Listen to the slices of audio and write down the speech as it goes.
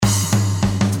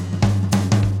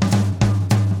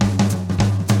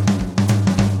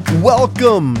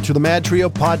Welcome to the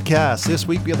MadTrioPodcast. This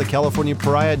week we have the California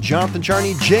Pariah, Jonathan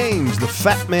Charney, James, the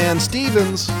Fat Man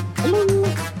Stevens, hello,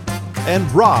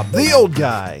 and Rob, the Old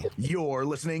Guy. You're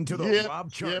listening to the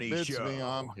Rob Charney it's Show. Me,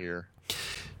 I'm here.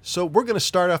 So we're going to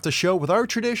start off the show with our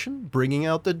tradition, bringing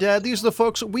out the dead. These are the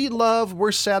folks that we love.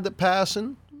 We're sad that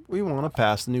passing. We want to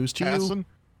pass the news to you.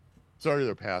 Sorry,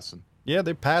 they're passing. Yeah,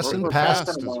 they're passing.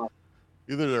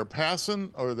 Either they're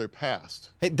passing or they're passed.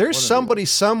 Hey, there's somebody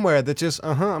somewhere that just,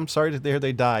 I'm sorry to hear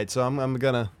they died. So I'm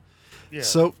going to. Yeah.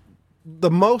 So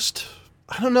the most,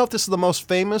 I don't know if this is the most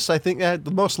famous. I think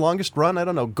the most longest run. I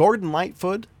don't know. Gordon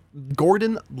Lightfoot,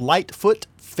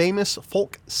 famous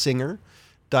folk singer,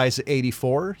 dies at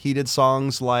 84. He did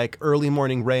songs like Early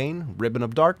Morning Rain, Ribbon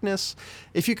of Darkness,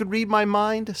 If You Could Read My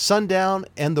Mind, Sundown,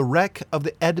 and The Wreck of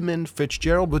the Edmund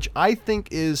Fitzgerald, which I think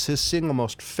is his single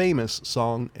most famous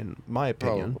song, in my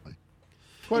opinion. Probably.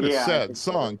 Quite a sad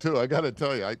song, too. I got to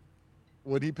tell you,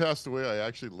 when he passed away, I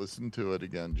actually listened to it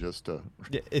again just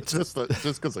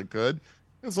because I could.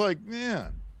 It's like,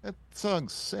 man, that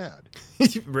song's sad.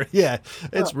 Yeah,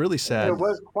 it's really sad. It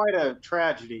was quite a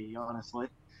tragedy, honestly.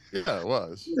 Yeah, it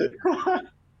was.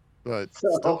 But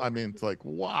still, I mean, it's like,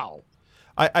 wow.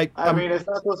 I mean, it's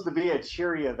not supposed to be a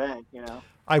cheery event, you know?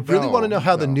 I really want to know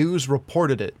how the news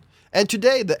reported it. And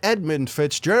today, the Edmund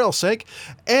Fitzgerald sank,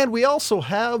 and we also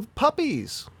have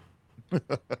puppies.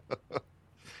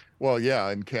 Well,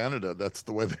 yeah, in Canada, that's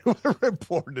the way they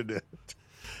reported it.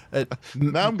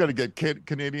 Now I'm going to get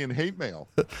Canadian hate mail.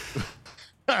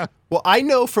 Well, I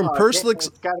know from personal... It's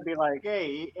got to be like,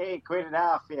 hey, quit it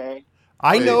off, yay.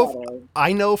 I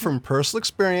know from personal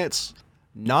experience,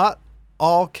 not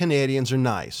all Canadians are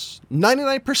nice.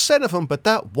 99% of them, but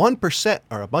that 1%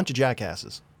 are a bunch of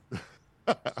jackasses.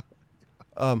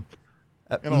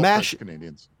 Mash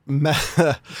Canadians.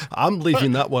 I'm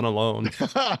leaving that one alone.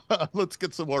 Let's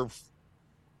get some more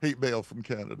hate mail from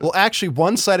Canada. Well, actually,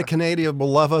 one side of Canada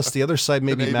will love us, the other side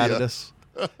may be mad at us.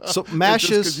 So Mash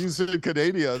is... Because you said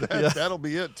Canada, that'll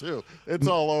be it too. It's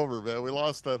all over, man. We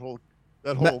lost that whole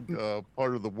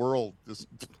part of the world. Just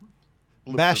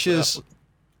Mash's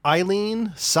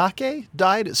Eileen Sake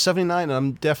died at 79, and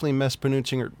I'm definitely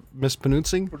mispronouncing.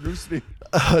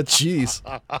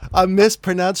 Jeez. I'm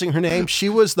mispronouncing her name. She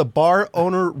was the bar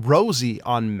owner Rosie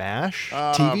on MASH.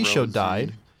 TV show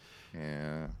died.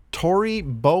 Yeah. Tori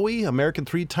Bowie, American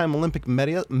 3-time Olympic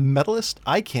medalist.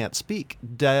 I can't speak.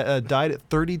 Died at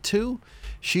 32.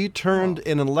 She turned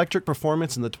in an electric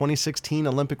performance in the 2016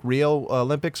 Rio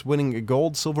Olympics, winning a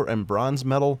gold, silver, and bronze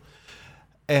medal.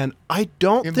 And I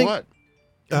don't think...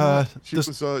 What? She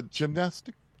was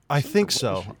gymnastic? I think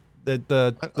so.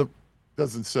 The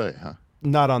doesn't say, huh?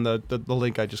 Not on the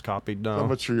link I just copied, no. How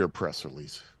much for your press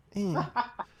release?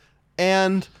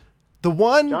 And the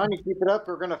one... Johnny, keep it up,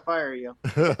 we're going to fire you.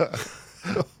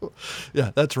 Yeah,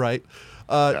 that's right.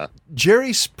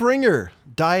 Jerry Springer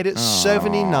died at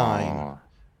 79.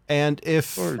 And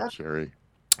if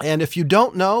you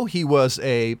don't know, he was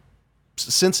a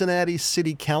Cincinnati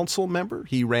City Council member.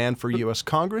 He ran for U.S.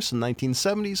 Congress in the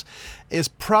 1970s. Is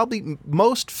probably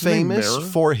most famous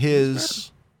for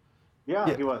his...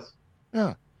 Yeah, he was.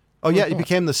 Yeah. Oh, yeah, he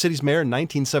became the city's mayor in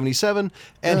 1977.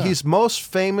 And he's most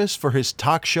famous for his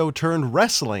talk show turned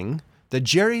wrestling, The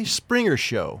Jerry Springer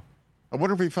Show. I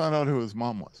wonder if he found out who his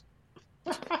mom was.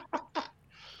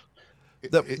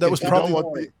 That was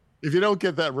probably... If you don't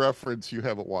get that reference, you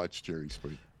haven't watched Jerry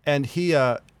Springer. And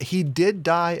he did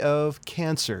die of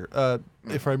cancer,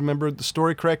 if I remember the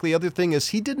story correctly. The other thing is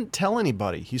he didn't tell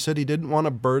anybody. He said he didn't want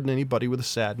to burden anybody with the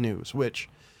sad news, which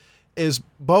is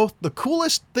both the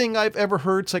coolest thing I've ever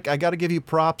heard. It's like, I got to give you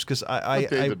props because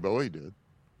David Bowie did.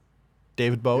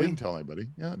 David Bowie? He didn't tell anybody.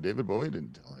 Yeah, David Bowie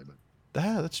didn't tell anybody.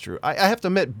 That's true. I have to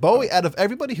admit, Bowie, out of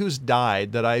everybody who's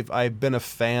died that I've been a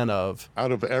fan of.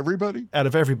 Out of everybody? Out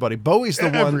of everybody. Bowie's the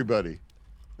one. Everybody.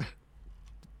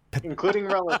 Including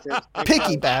relatives.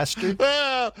 Picky bastard.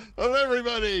 Of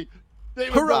everybody.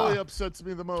 David Bowie upsets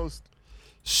me the most.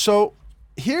 So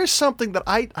here's something that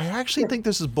I actually think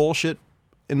this is bullshit,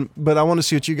 but I want to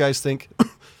see what you guys think.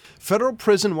 Federal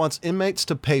prison wants inmates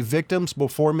to pay victims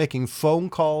before making phone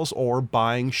calls or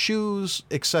buying shoes,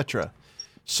 etc.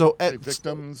 So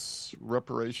victims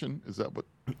reparation, is that what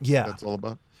that's all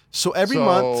about? So every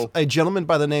month, a gentleman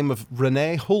by the name of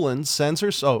Renee Hulin sends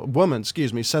her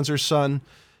son,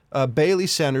 Bailey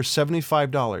Sanders,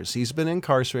 $75. He's been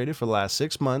incarcerated for the last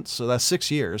 6 months, so that's 6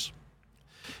 years.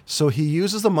 So he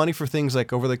uses the money for things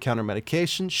like over-the-counter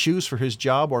medication, shoes for his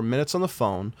job, or minutes on the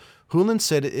phone. Hulen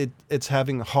said it's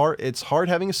hard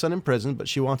having a son in prison, but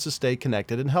she wants to stay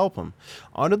connected and help him.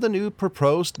 Under the new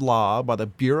proposed law by the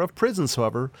Bureau of Prisons,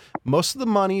 however, most of the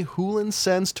money Hulen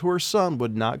sends to her son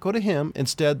would not go to him.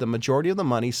 Instead, the majority of the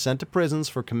money sent to prisons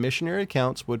for commissionary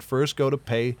accounts would first go to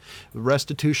pay the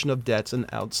restitution of debts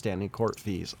and outstanding court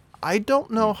fees. I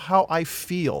don't know how I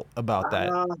feel about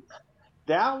that.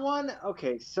 That one,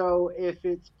 okay, so if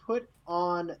it's put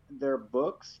on their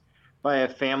books by a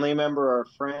family member or a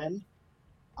friend,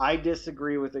 I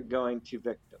disagree with it going to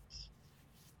victims.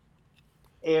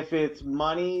 If it's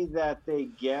money that they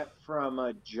get from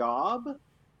a job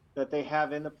that they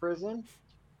have in the prison,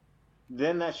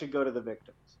 then that should go to the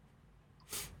victims.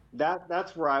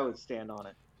 That's where I would stand on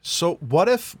it. So what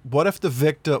if the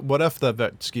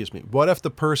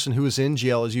person who is in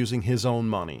jail is using his own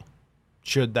money?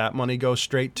 Should that money go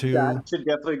straight to? That should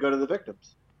definitely go to the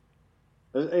victims.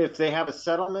 If they have a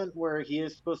settlement where he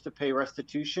is supposed to pay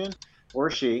restitution,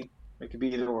 or she, it could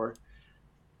be either or.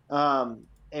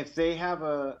 If they have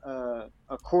a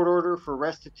court order for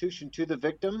restitution to the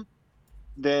victim,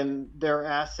 then their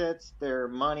assets, their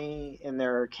money, and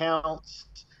their accounts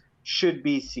should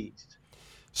be seized.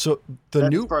 So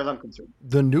as far as I'm concerned,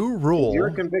 the new rule. If you're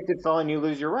a convicted felon, you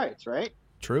lose your rights, right?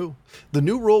 True. The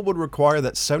new rule would require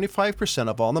that 75%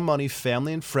 of all the money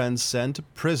family and friends send to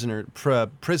person in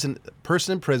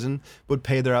prison would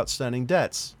pay their outstanding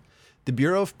debts. The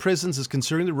Bureau of Prisons is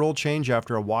considering the rule change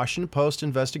after a Washington Post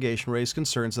investigation raised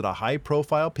concerns that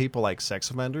high-profile people like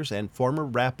sex offenders and former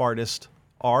rap artist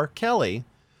R. Kelly,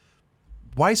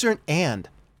 why is there an and?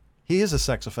 He is a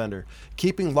sex offender,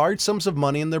 keeping large sums of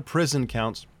money in their prison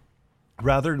accounts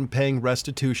rather than paying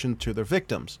restitution to their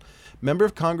victims. Member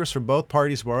of Congress for both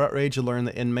parties were outraged to learn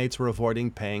that inmates were avoiding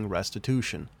paying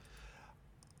restitution.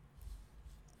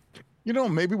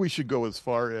 Maybe we should go as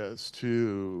far as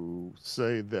to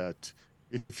say that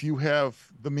if you have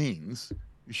the means,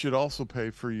 you should also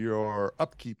pay for your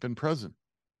upkeep in prison.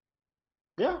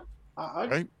 Yeah,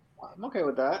 right? I'm okay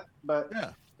with that. But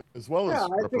yeah, as well as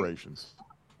reparations.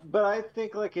 But I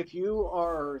think, like, if you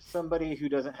are somebody who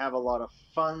doesn't have a lot of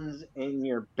funds in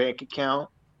your bank account,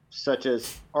 such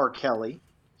as R. Kelly,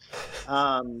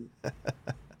 and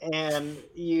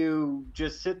you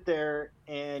just sit there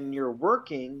and you're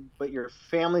working, but your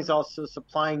family's also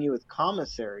supplying you with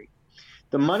commissary,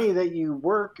 the money that you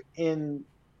work in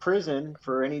prison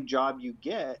for any job you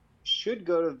get should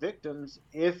go to victims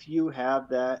if you have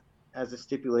that as a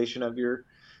stipulation of your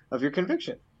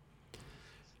conviction.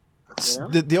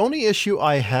 The only issue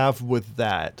I have with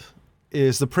that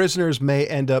is the prisoners may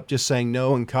end up just saying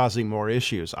no and causing more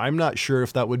issues. I'm not sure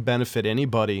if that would benefit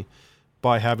anybody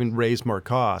by having raised more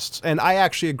costs. And I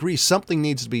actually agree something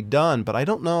needs to be done, but I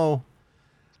don't know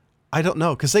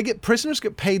because prisoners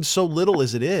get paid so little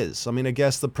as it is. I mean, I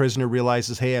guess the prisoner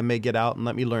realizes, hey, I may get out and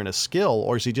let me learn a skill,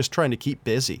 or is he just trying to keep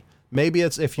busy? Maybe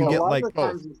it's if you get like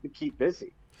times it's to keep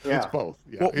busy. Yeah. It's both.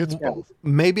 Yeah, it's both.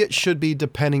 Maybe it should be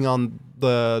depending on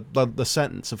the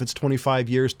sentence. If it's 25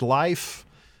 years to life,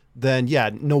 then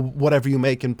whatever you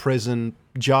make in prison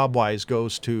job-wise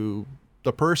goes to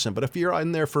the person. But if you're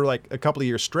in there for like a couple of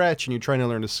years stretch and you're trying to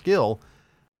learn a skill,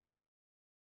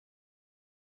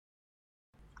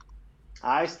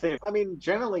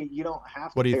 generally you don't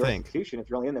have to what do you pay think? Restitution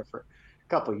if you're only in there for a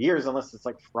couple of years, unless it's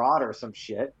like fraud or some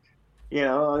shit.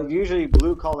 Usually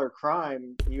blue collar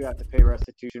crime, you have to pay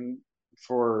restitution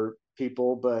for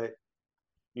people, but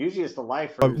usually it's the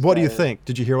lifers. What do you think?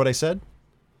 Did you hear what I said?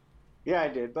 Yeah, I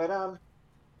did. But I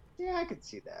could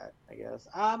see that, I guess.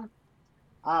 I don't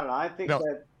know. I think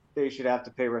that they should have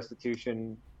to pay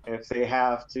restitution if they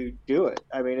have to do it.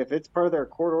 I mean, if it's part of their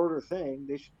court order thing,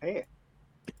 they should pay it.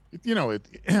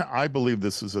 I believe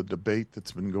this is a debate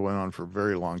that's been going on for a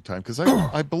very long time, because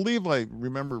I believe I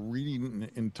remember reading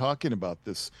and talking about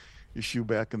this issue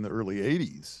back in the early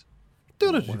 80s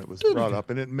when it was brought up,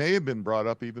 and it may have been brought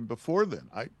up even before then.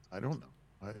 I don't know.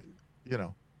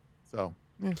 So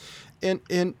yeah.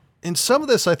 And some of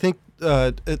this, I think,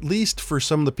 at least for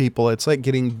some of the people, it's like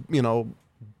getting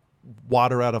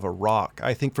water out of a rock.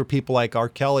 I think for people like R.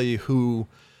 Kelly, who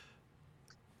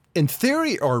in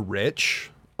theory are rich.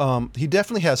 He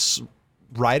definitely has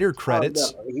writer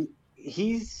credits. No.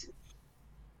 He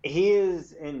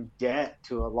is in debt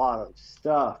to a lot of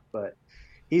stuff, but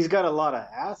he's got a lot of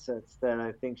assets that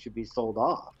I think should be sold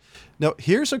off. Now,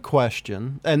 here's a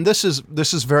question, and this is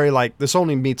very this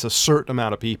only meets a certain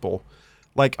amount of people.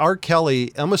 Like R.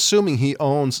 Kelly, I'm assuming he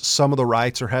owns some of the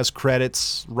rights or has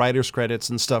credits, writer's credits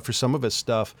and stuff for some of his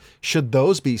stuff. Should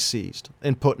those be seized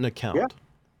and put in account?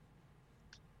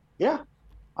 Yeah.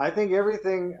 I think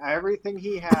everything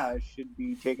he has should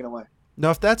be taken away.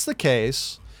 Now, if that's the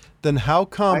case, then how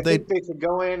come I think they should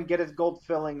go in, get his gold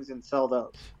fillings, and sell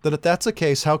those. Then if that's the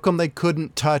case, how come they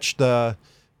couldn't touch the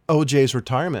OJ's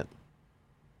retirement?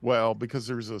 Well, because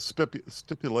there's a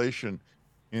stipulation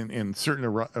in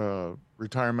certain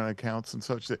retirement accounts and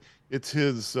such that it's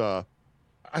his.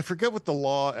 I forget what the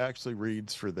law actually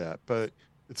reads for that, but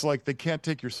it's like they can't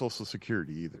take your Social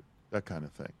Security either. That kind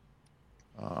of thing.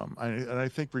 And I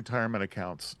think retirement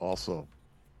accounts also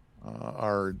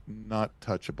are not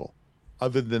touchable.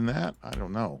 Other than that, I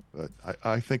don't know. But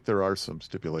I think there are some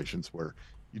stipulations where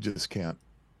you just can't,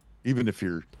 even if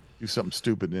you do something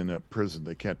stupid in a prison,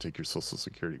 they can't take your Social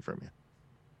Security from you.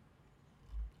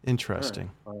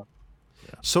 Interesting. Yeah.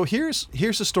 So here's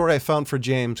a story I found for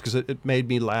James because it made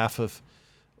me laugh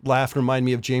and remind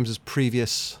me of James's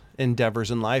previous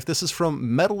endeavors in life. This is from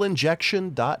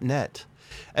metalinjection.net.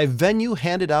 A venue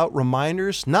handed out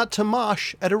reminders not to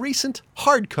mosh at a recent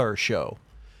hardcore show.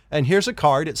 And here's a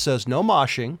card. It says no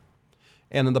moshing.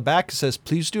 And in the back it says,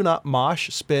 please do not mosh,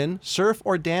 spin, surf,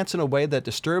 or dance in a way that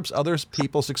disturbs other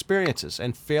people's experiences,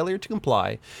 and failure to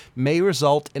comply may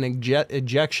result in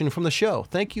ejection from the show.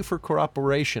 Thank you for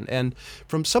cooperation. And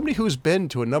from somebody who's been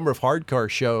to a number of hardcore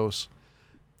shows,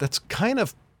 that's kind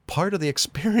of part of the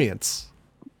experience.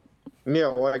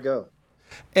 Yeah, why go?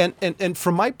 And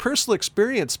from my personal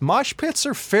experience, mosh pits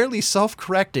are fairly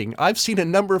self-correcting. I've seen a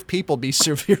number of people be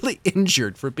severely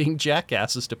injured for being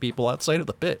jackasses to people outside of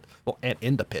the pit. Well, and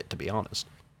in the pit, to be honest.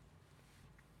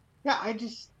 Yeah,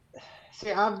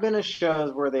 I've been to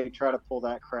shows where they try to pull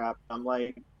that crap. I'm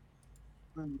like,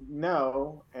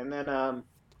 no. And then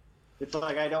it's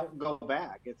like I don't go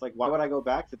back. It's like, why would I go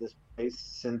back to this place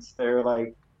since they're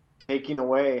like taking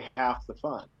away half the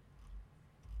fun?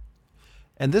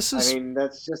 And this is... I mean,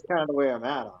 that's just kind of the way I'm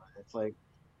at on it. It's like,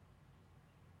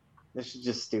 this is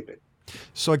just stupid.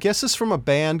 So I guess it's from a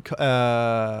band,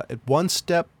 One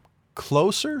Step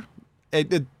Closer.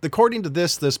 According to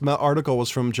this article was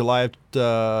from July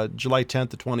 10th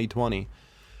of 2020.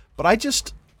 But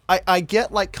I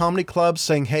get like comedy clubs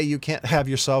saying, hey, you can't have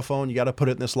your cell phone. You got to put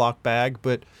it in this locked bag.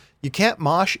 But you can't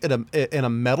mosh in a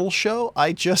metal show.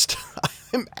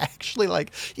 I'm actually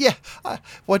like, yeah,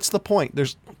 what's the point?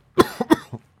 There's...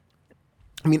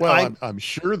 I mean, well, I'm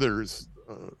sure there's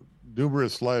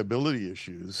numerous liability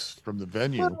issues from the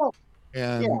venue,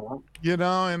 and you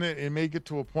know, and it may get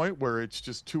to a point where it's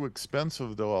just too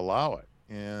expensive to allow it.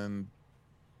 And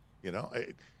you know,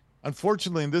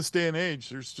 unfortunately, in this day and age,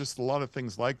 there's just a lot of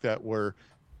things like that where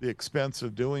the expense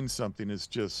of doing something is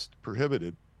just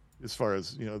prohibited, as far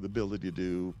as the ability to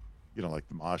do, like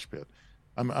the mosh pit.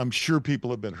 I'm sure people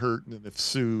have been hurt and have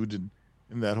sued and.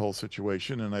 In that whole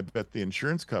situation, and I bet the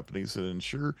insurance companies that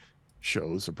insure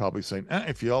shows are probably saying,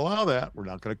 if you allow that, we're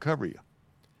not going to cover you,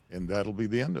 and that'll be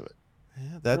the end of it.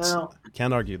 Yeah,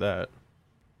 can't argue that.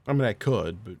 I mean, I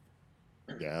could, but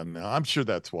yeah, no, I'm sure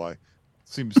that's why.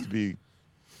 Seems to be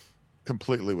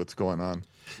completely what's going on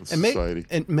with society.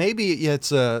 And maybe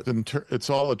it's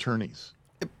all attorneys.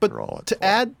 But to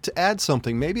add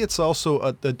something, maybe it's also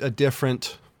a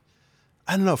different.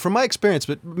 I don't know, from my experience,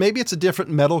 but maybe it's a different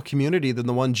metal community than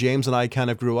the one James and I kind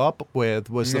of grew up with,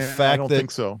 was the fact that... I don't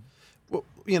think so. Well,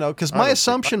 because my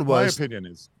assumption was... My opinion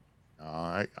is,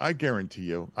 I guarantee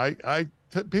you,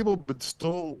 people would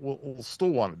will still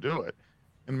want to do it.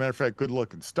 And matter of fact, good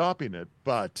luck in stopping it,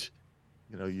 but,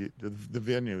 the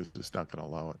venue is just not going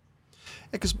to allow it.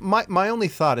 Because my only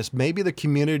thought is maybe the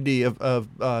community of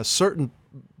certain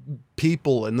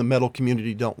people in the metal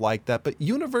community don't like that, but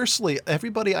universally,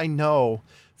 everybody I know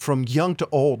from young to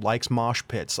old likes mosh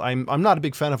pits. I'm not a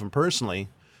big fan of them personally,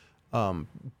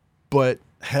 but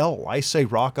hell, I say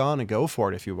rock on and go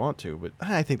for it if you want to, but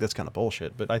I think that's kind of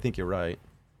bullshit, but I think you're right.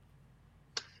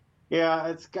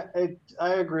 Yeah, I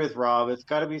agree with Rob. It's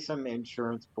got to be some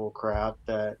insurance bull crap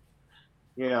that,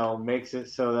 makes it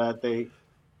so that they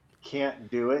can't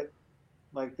do it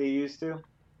like they used to.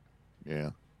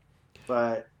 Yeah.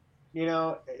 But,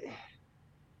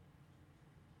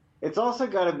 it's also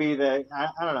got to be that, I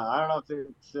don't know. I don't know if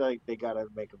it's like they got to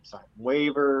make them sign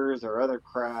waivers or other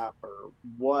crap, or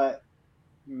what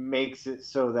makes it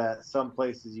so that some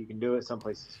places you can do it, some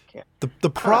places you can't. The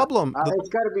problem... it's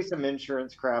got to be some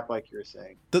insurance crap like you're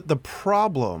saying. The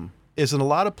problem is in a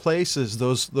lot of places,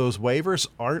 those waivers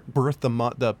aren't worth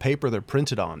the paper they're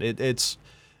printed on. It's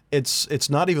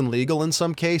not even legal in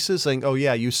some cases, saying, "Oh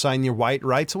yeah, you sign your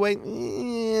rights away."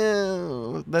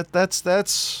 Yeah,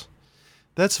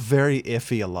 that's very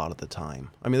iffy a lot of the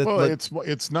time. I mean,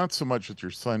 it's not so much that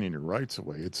you're signing your rights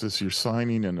away; it's just you're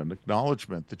signing an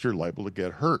acknowledgement that you're liable to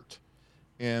get hurt,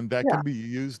 and that can be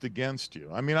used against you.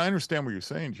 I mean, I understand what you're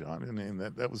saying, John, and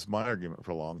that was my argument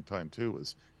for a long time too.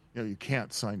 Was you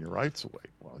can't sign your rights away.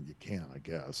 Well, you can, I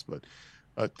guess, but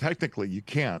technically you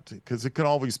can't because it can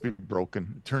always be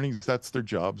broken. Attorneys, that's their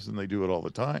jobs, and they do it all the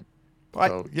time.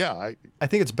 So I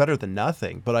think it's better than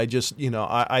nothing, but I just,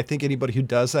 I think anybody who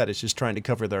does that is just trying to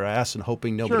cover their ass and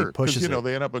hoping nobody pushes it.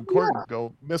 They end up in court and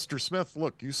go, Mr. Smith,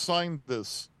 look, you signed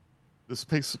this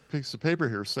piece of paper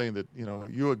here saying that,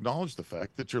 you acknowledge the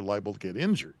fact that you're liable to get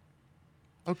injured.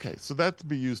 Okay, so that to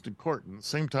be used in court. And at the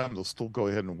same time, they'll still go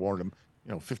ahead and award him,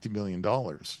 $50 million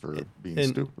for being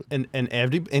stupid. And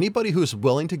anybody who's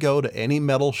willing to go to any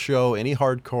metal show, any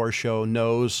hardcore show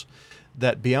knows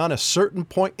that beyond a certain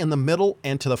point in the middle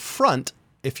and to the front,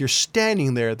 if you're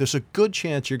standing there, there's a good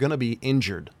chance you're going to be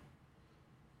injured.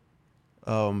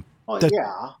 That's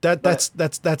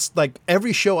like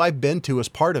every show I've been to is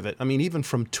part of it. I mean, even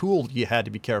from Tool, you had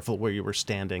to be careful where you were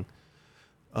standing.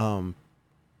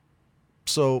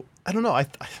 So I don't know.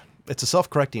 It's a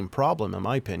self-correcting problem in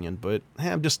my opinion, but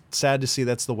I'm just sad to see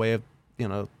that's the way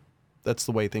that's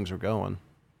the way things are going.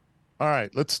 All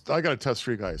right, I got a test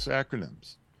for you guys.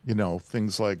 Acronyms.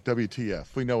 Things like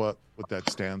WTF. We know what that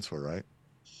stands for, right?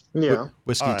 Yeah.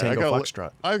 Whiskey Tango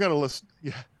Foxtrot. I got a list.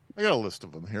 Yeah, I got a list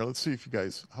of them here. Let's see if you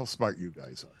guys, how smart you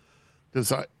guys are.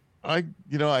 Because I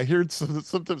hear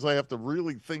sometimes I have to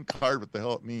really think hard what the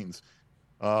hell it means.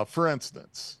 For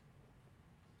instance,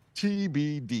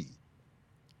 TBD.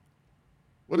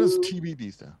 What does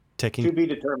TBD stand? To be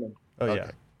determined. Oh, okay.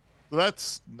 Yeah. So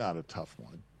that's not a tough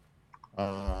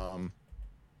one.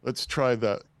 Let's try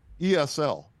the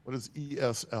ESL. What does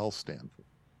ESL stand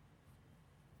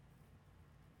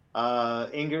for?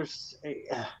 English.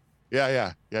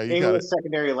 Yeah. You English got it.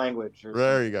 Secondary language.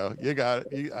 There you go. You got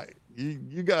it.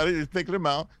 You got it. You're thinking them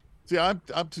out. See, I'm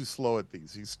too slow at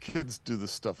these. These kids do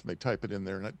this stuff and they type it in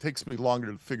there, and it takes me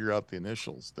longer to figure out the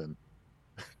initials than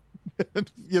than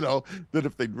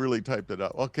if they'd really typed it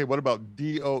out. Okay, what about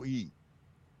DOE?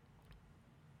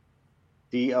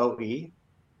 DOE?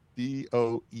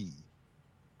 DOE.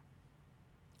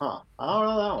 Huh. I don't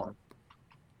know that one.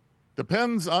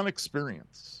 Depends on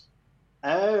experience.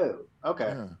 Oh,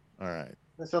 okay. Yeah. All right.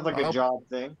 That sounds like a job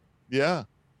thing. Yeah.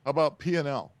 How about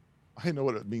P&L? I know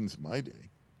what it means in my day.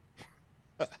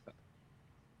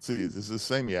 See, is this the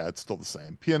same? Yeah, it's still the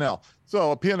same. P&L.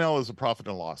 So a P&L is a profit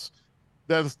and loss.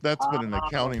 That's been in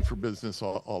accounting for business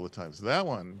all the time. So that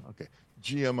one, okay.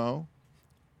 GMO.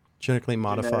 Genetically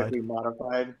modified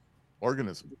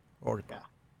organism. Yeah.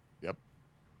 Yep.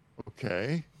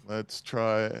 Okay. Let's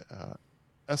try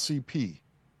SEP.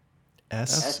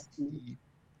 SEP.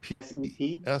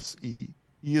 SE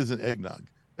is an eggnog.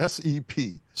 SEP.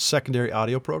 Secondary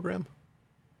audio program.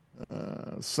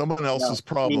 Someone else's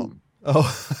problem. Oh.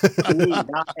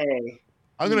 Not A.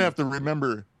 I'm gonna have to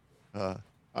remember.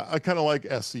 I kind of like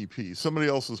SEP. Somebody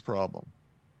else's problem.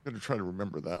 I'm gonna try to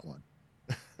remember that one.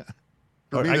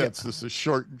 For me, that's just a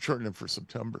shortening for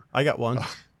September. I got one.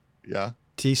 Yeah.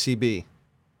 TCB.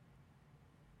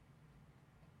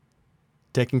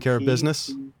 Taking care of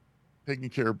business. Taking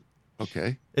care of.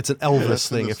 Okay. It's an Elvis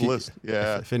thing.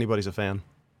 If anybody's a fan.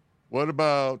 What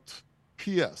about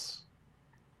PS?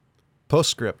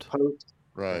 Postscript.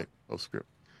 Right. Postscript.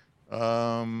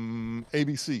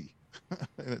 ABC.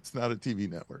 And it's not a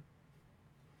TV network.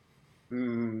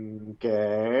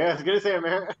 Okay. I was going to say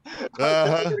American.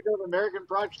 I'm going to go with American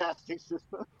Broadcasting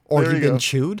System. Or you've been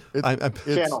chewed?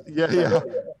 Channel. Yeah.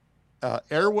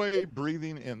 Airway,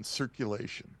 breathing, and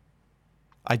circulation.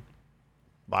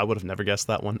 I would have never guessed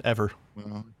that one ever.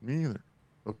 Well, me either.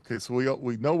 Okay, so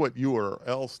we know what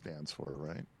URL stands for,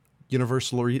 right?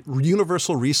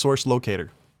 Universal Resource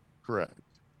Locator. Correct.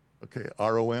 Okay,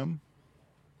 ROM.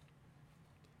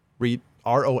 Read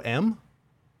ROM?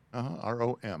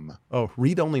 ROM. Oh,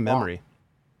 read-only memory.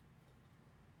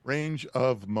 Range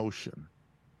of motion.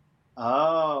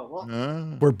 Oh,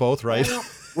 well. We're both right.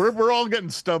 We're all getting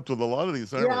stumped with a lot of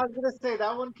these, aren't we? I was going to say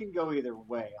that one can go either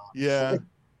way. Honestly. Yeah.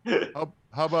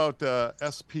 How about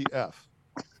SPF?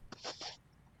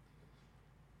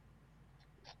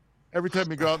 Every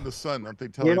time you go out in the sun, don't they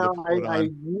tell you? I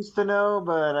used to know,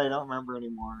 but I don't remember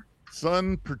anymore.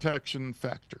 Sun protection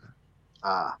factor.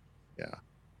 Yeah.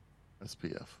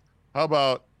 SPF. How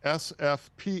about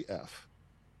SFPF?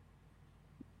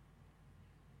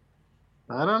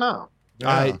 I don't know.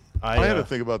 Yeah. I had to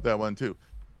think about that one too.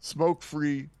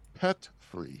 Smoke-free,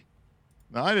 pet-free.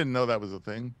 Now, I didn't know that was a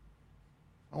thing.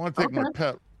 I want to take my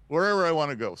pet wherever I want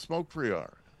to go. Smoke-free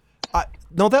are.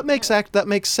 No, that makes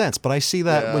sense. But I see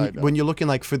that when you're looking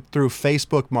through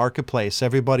Facebook Marketplace,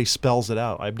 everybody spells it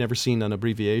out. I've never seen an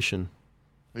abbreviation.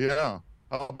 Yeah.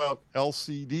 How about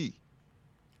LCD?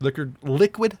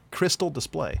 liquid crystal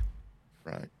display.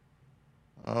 Right.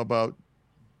 How about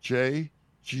JGI?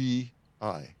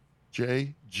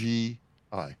 JGI.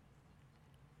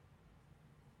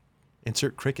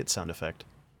 Insert cricket sound effect.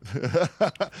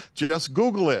 Just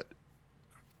Google it.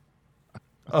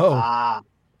 Oh.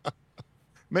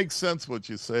 Makes sense what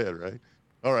you said, right?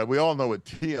 All right. We all know what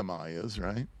TMI is,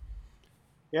 right?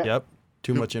 Yep.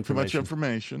 Too much information. Too much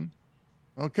information.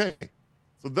 Okay.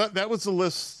 So that was the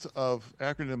list of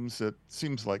acronyms that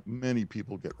seems like many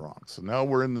people get wrong. So now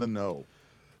we're in the know.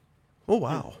 Oh,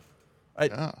 wow.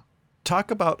 Talk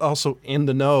about also in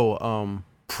the know.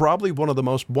 Probably one of the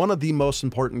most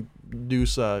important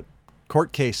news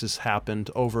court cases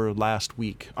happened over last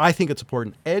week. I think it's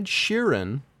important. Ed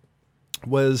Sheeran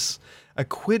was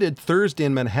acquitted Thursday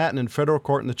in Manhattan in federal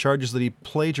court on the charges that he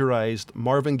plagiarized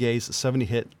Marvin Gaye's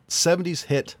 70s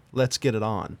hit "Let's Get It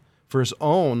On" for his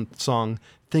own song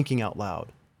 "Thinking Out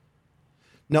Loud."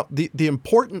 Now, the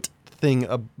important thing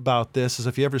about this is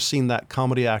if you ever seen that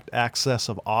comedy act Access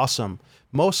of Awesome,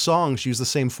 most songs use the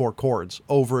same 4 chords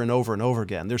over and over and over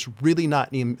again. There's really not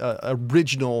any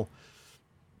original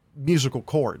musical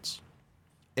chords.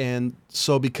 And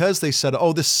so because they said,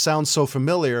 oh, this sounds so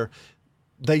familiar,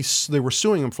 they were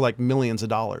suing him for like millions of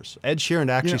dollars. Ed Sheeran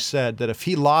actually said that if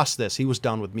he lost this, he was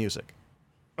done with music.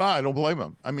 I don't blame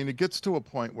him. I mean, it gets to a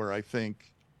point where I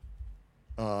think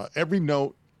every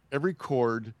note, every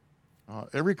chord,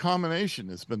 every combination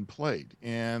has been played.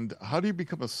 And how do you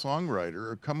become a songwriter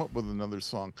or come up with another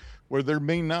song where there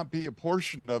may not be a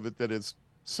portion of it that has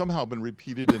somehow been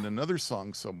repeated in another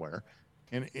song somewhere?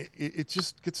 And it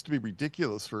just gets to be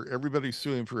ridiculous for everybody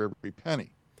suing for every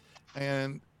penny.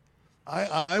 And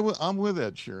I'm with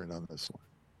Ed Sheeran on this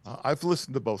one. I've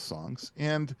listened to both songs,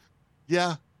 and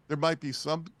yeah, there might be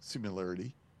some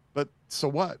similarity, but so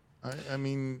what? I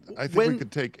mean, I think we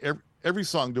could take every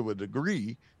song to a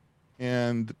degree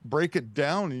and break it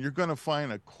down, and you're going to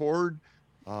find a chord,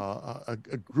 a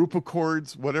group of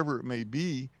chords, whatever it may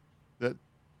be, that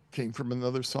came from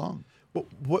another song.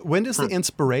 When does the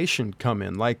inspiration come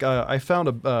in? Like I found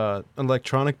an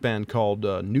electronic band called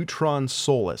Neutron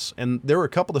Solace, and there were a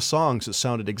couple of songs that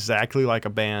sounded exactly like a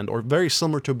band or very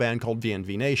similar to a band called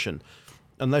VNV Nation.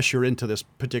 Unless you're into this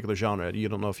particular genre, you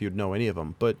don't know if you'd know any of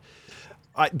them. But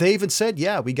they even said,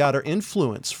 yeah, we got our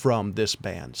influence from this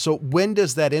band. So when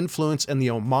does that influence and the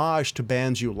homage to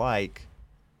bands you like,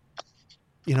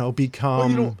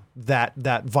 become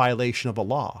that violation of a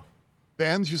law?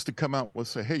 Bands used to come out and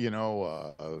say, hey,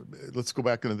 let's go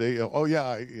back in the day. Oh,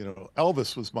 yeah,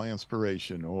 Elvis was my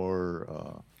inspiration,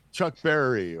 or Chuck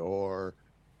Berry, or,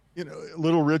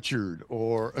 Little Richard,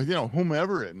 or,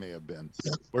 whomever it may have been,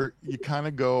 where you kind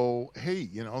of go, hey,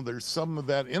 there's some of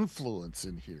that influence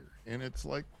in here. And it's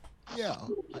like, yeah.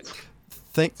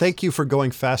 Thank you for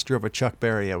going faster over Chuck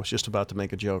Berry. I was just about to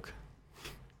make a joke.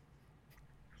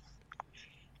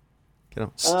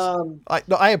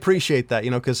 I appreciate that,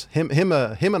 because him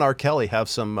and R. Kelly have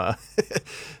some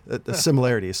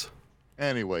similarities.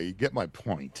 Anyway, you get my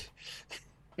point.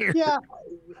 Yeah,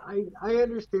 I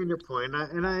understand your point,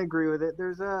 and I agree with it.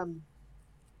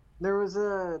 There was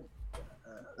a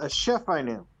chef I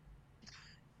knew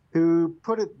who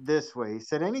put it this way. He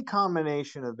said, any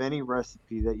combination of any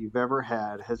recipe that you've ever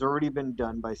had has already been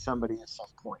done by somebody at some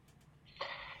point.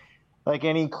 Like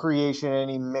any creation,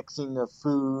 any mixing of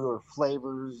food or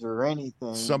flavors or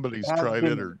anything, somebody's tried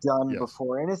it or done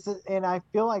before, and I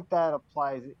feel like that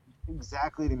applies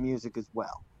exactly to music as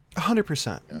well.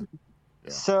 100%. Yeah.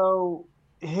 So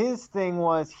his thing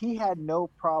was he had no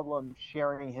problem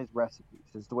sharing his recipes,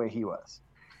 is the way he was,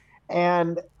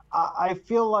 and I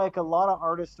feel like a lot of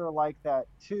artists are like that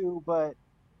too, but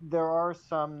there are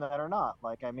some that are not.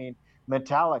 Like, I mean,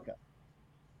 Metallica.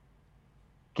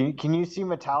 Can you see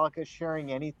Metallica sharing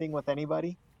anything with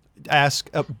anybody?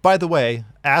 By the way,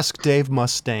 ask Dave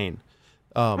Mustaine.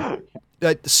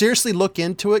 Seriously, look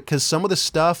into it, because some of the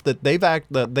stuff that they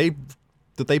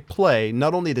play,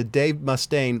 not only did Dave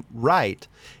Mustaine write,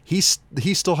 he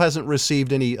still hasn't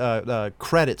received any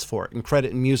credits for it, and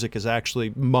credit in music is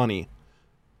actually money.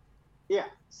 Yeah,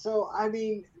 so I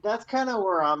mean, that's kind of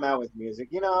where I'm at with music.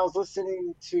 I was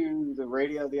listening to the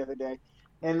radio the other day,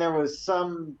 and there was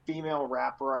some female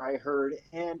rapper I heard,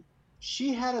 and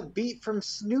she had a beat from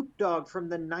Snoop Dogg from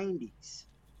the 90s.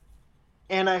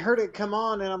 And I heard it come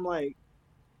on, and I'm like,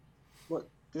 what?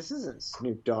 This isn't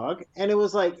Snoop Dogg. And it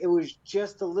was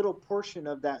just a little portion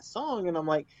of that song. And I'm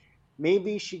like,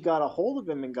 maybe she got a hold of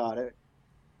him and got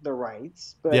the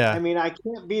rights. But yeah. I mean, I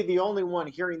can't be the only one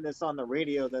hearing this on the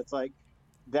radio that's like,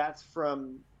 that's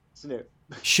from Snoop.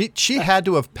 She had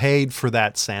to have paid for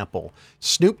that sample.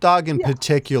 Snoop Dogg in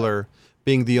particular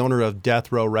being the owner of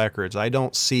Death Row Records, I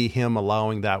don't see him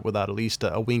allowing that without at least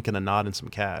a wink and a nod and some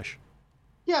cash.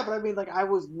 Yeah, but I mean, like, I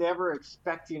was never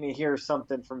expecting to hear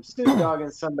something from Snoop Dogg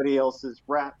and somebody else's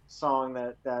rap song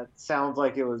that sounds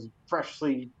like it was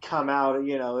freshly come out.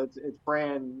 You know, it's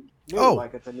brand new,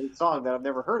 like it's a new song that I've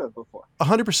never heard of before.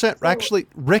 100%. Actually,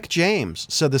 Rick James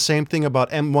said the same thing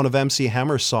about one of MC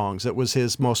Hammer's songs. It was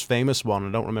his most famous one.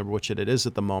 I don't remember which it is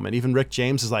at the moment. Even Rick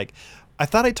James is like, I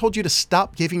thought I told you to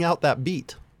stop giving out that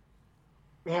beat.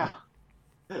 Yeah.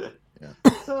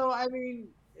 So, I mean,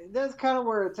 that's kind of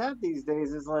where it's at these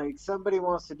days, is like somebody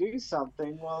wants to do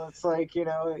something. Well, it's like, you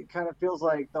know, it kind of feels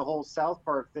like the whole South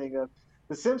Park thing of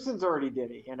The Simpsons already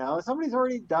did it, you know, somebody's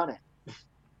already done it.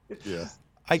 Yeah.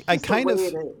 I kind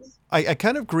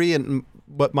of agree in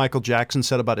what Michael Jackson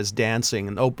said about his dancing.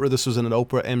 And Oprah, this was in an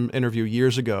Oprah interview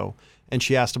years ago, and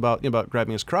she asked about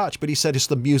grabbing his crotch, but he said just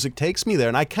the music takes me there,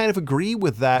 and I kind of agree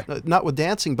with that. Not with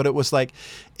dancing, but it was like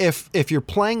if you're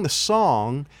playing the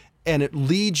song and it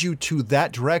leads you to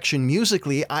that direction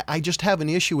musically, I just have an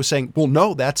issue with saying, well,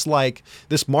 no, that's like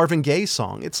this Marvin Gaye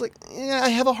song. It's like, I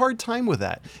have a hard time with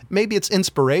that. Maybe it's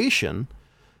inspiration,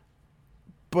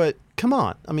 but come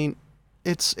on, I mean.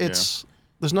 There's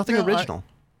nothing original.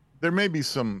 There may be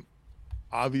some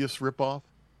obvious ripoff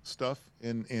stuff,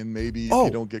 and maybe if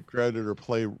you don't get credit or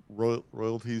play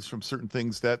royalties from certain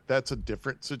things, that's a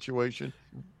different situation.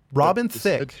 Robin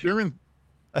Thicke.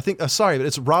 I think. Sorry, but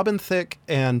it's Robin Thicke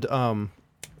and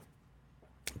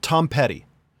Tom Petty.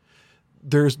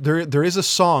 There is a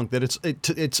song that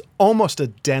it's almost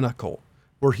identical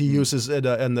where he uses it,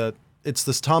 and it's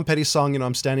this Tom Petty song. You know,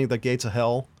 I'm standing at the gates of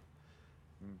hell.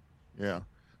 Yeah.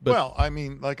 Well, I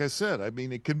mean, like I said, I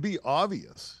mean, it can be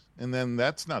obvious, and then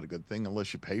that's not a good thing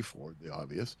unless you pay for the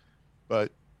obvious.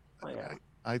 But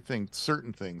I think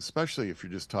certain things, especially if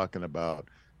you're just talking about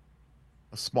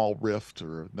a small riff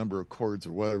or a number of chords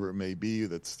or whatever it may be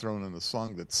that's thrown in the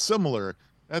song that's similar,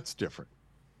 that's different.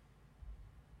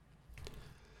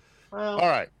 Well, all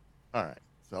right.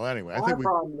 So anyway, I think my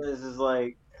problem is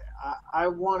like I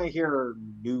want to hear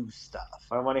new stuff.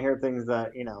 I want to hear things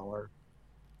that, you know, are.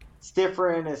 It's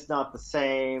different. It's not the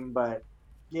same, but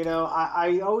you know,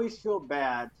 I always feel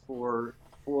bad for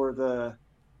the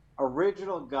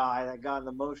original guy that got in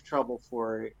the most trouble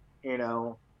for it. You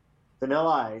know,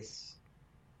 Vanilla Ice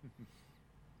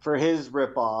for his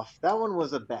ripoff. That one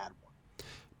was a bad one.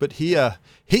 But he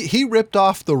ripped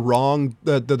off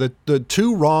the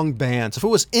two wrong bands. If it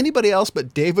was anybody else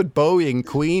but David Bowie and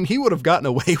Queen, he would have gotten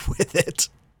away with it.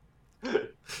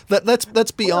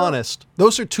 Let's be honest.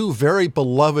 Those are two very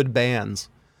beloved bands.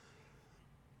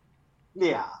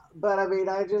 Yeah, but I mean,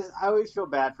 I always feel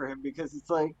bad for him because it's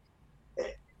like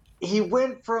he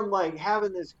went from like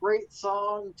having this great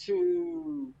song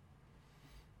to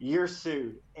you're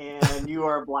sued and you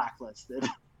are blacklisted.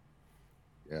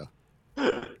 Yeah.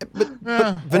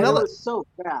 But Vanilla was so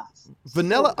fast.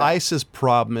 Vanilla Ice's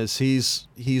problem is he's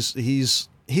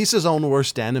his own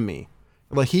worst enemy.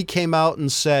 Like he came out and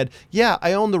said, yeah,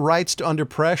 I own the rights to Under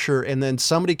Pressure. And then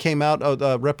somebody came out,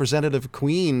 a representative of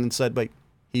Queen, and said, like,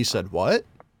 he said, what?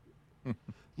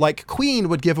 Like Queen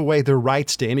would give away their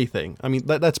rights to anything. I mean,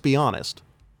 let's be honest.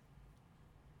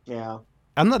 Yeah.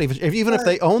 I'm not even if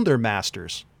they own their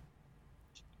masters.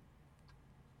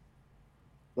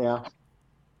 Yeah.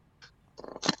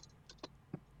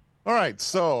 All right.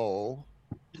 So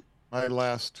my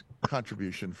last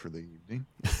contribution for the evening.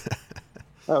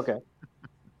 Okay.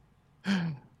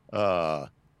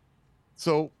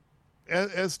 So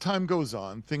as time goes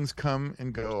on, things come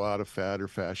and go out of fad or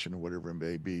fashion or whatever it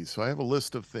may be. So I have a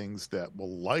list of things that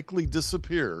will likely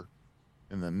disappear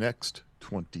in the next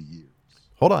 20 years.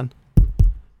 Hold on.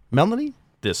 Melanie,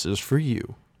 this is for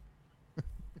you.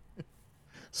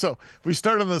 So we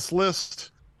start on this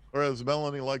list, or as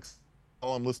Melanie likes to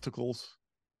call them, listicles.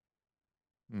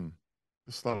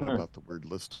 Just thought about the word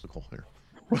listicle here.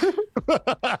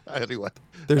 Anyway,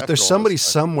 there's somebody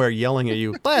somewhere yelling at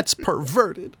you. That's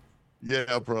perverted.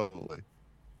 Yeah, probably.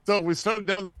 So we started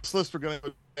down this list. We're going to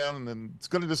go down, and then it's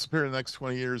going to disappear in the next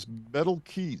 20 years. Metal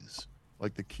keys,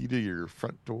 like the key to your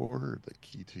front door, or the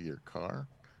key to your car.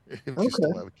 If you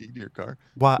still have a key to your car.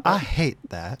 Well, I hate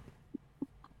that.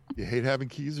 You hate having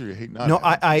keys, or you hate not? No,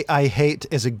 I hate,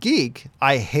 as a geek,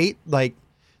 I hate like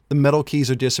the metal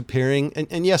keys are disappearing.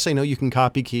 And yes, I know you can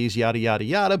copy keys, yada, yada,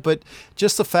 yada, but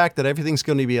just the fact that everything's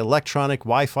going to be electronic,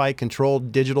 Wi-Fi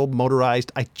controlled, digital,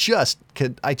 motorized, I just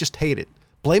hate it.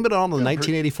 Blame it on the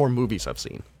 1984 movies I've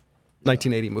seen.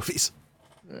 1980 movies.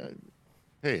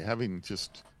 Hey, having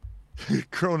just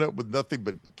grown up with nothing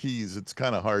but keys, it's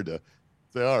kind of hard to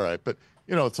say, all right. But,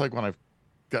 you know, it's like when I've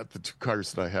got the two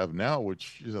cars that I have now,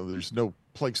 which, you know, there's no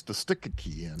place to stick a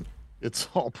key in. It's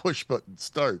all push button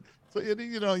start. So,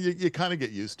 you kind of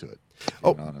get used to it.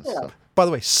 Honest, so. By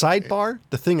the way, sidebar,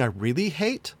 the thing I really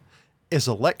hate is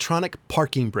electronic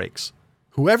parking brakes.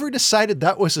 Whoever decided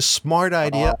that was a smart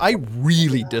idea, I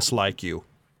really dislike you.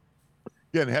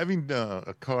 Yeah, and having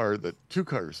two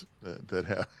cars that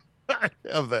have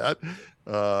have that,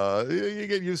 you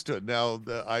get used to it. Now,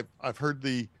 I've heard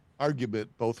the argument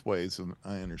both ways, and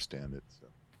I understand it. So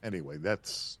anyway,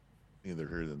 that's neither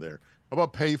here nor there. How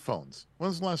about payphones?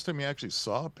 When's the last time you actually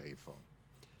saw a payphone?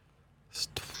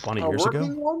 20 years ago.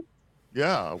 One?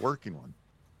 Yeah, a working one.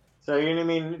 So you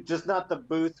mean just not the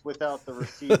booth without the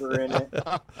receiver in it?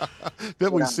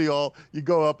 Then we see you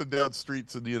go up and down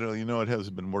streets, and you know it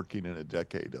hasn't been working in a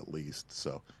decade at least.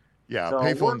 So yeah,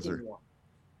 payphones are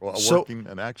working,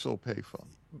 an actual payphone.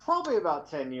 Probably about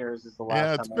 10 years is the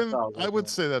last time I saw it. I would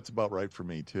say that's about right for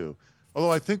me too.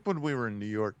 Although I think when we were in New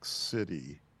York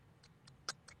City,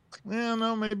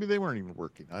 no, maybe they weren't even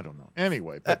working. I don't know.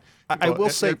 Anyway, but I will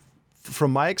say,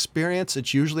 from my experience,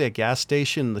 it's usually a gas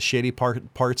station. The shady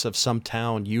parts of some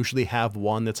town usually have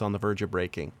one that's on the verge of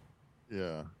breaking.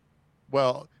 Yeah.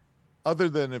 Well, other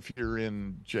than if you're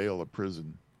in jail or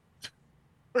prison,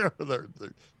 their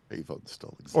payphones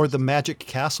still exist. Or the Magic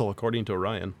Castle, according to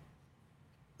Orion.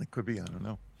 It could be. I don't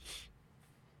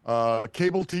know.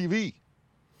 Cable TV.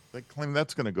 They claim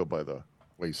that's going to go by the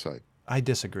wayside. I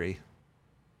disagree.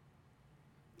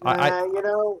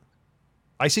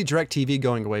 I see DirecTV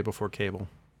going away before cable.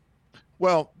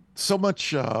 Well, so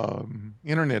much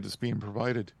internet is being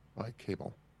provided by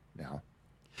cable now.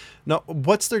 No,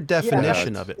 what's their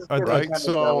definition of it? Right.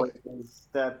 So,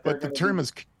 but the term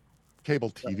is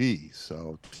cable TV.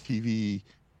 So TV,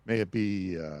 may it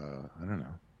be, I don't know.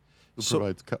 Who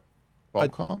provides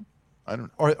Qualcomm? I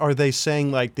don't know. Are they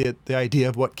saying like the idea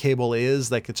of what cable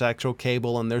is, like it's actual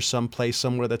cable and there's some place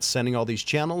somewhere that's sending all these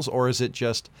channels? Or is it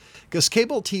just, because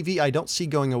cable TV I don't see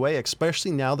going away,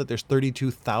 especially now that there's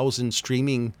 32,000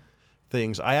 streaming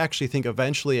things. I actually think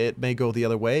eventually it may go the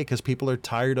other way because people are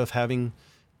tired of having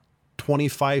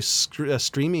 25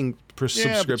 streaming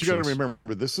subscriptions. But you got to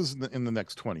remember, this is in the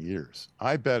next 20 years.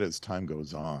 I bet as time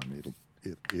goes on,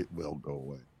 it will go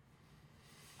away.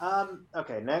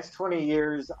 Okay, next 20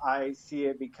 years, I see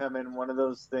it becoming one of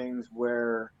those things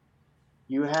where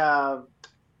you have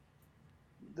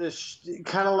this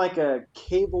kind of like a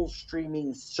cable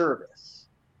streaming service.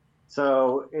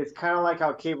 So it's kind of like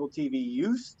how cable TV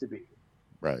used to be.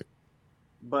 Right.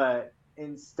 But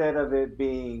instead of it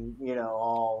being,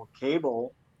 all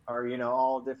cable or,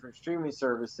 all different streaming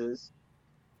services,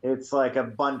 it's like a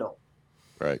bundle.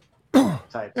 Right.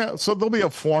 Type. Yeah, so there'll be a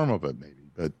form of it maybe,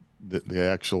 but the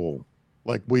actual,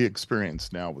 like we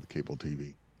experience now with cable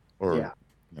TV, so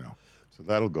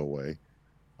that'll go away.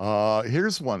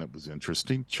 Here's one that was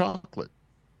interesting: chocolate.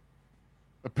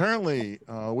 Apparently,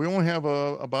 we only have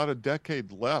about a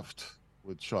decade left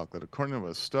with chocolate, according to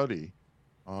a study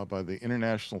by the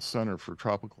International Center for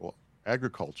Tropical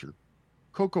Agriculture.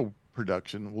 Cocoa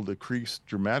production will decrease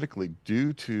dramatically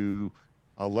due to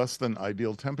less than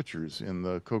ideal temperatures in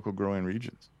the cocoa growing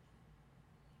regions.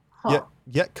 Huh.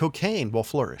 Yet cocaine will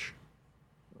flourish.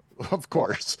 Of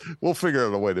course, we'll figure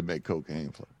out a way to make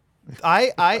cocaine flourish.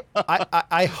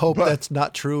 I hope that's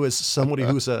not true. As somebody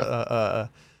who's hi,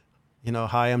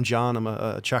 I'm John. I'm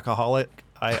a chocoholic.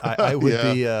 I would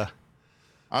be.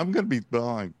 I'm going to be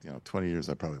 20 years.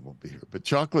 I probably won't be here. But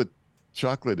chocolate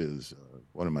is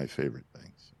one of my favorite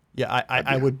things. Yeah,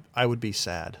 I would be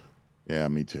sad. Yeah,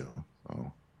 me too.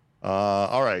 So,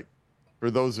 all right. For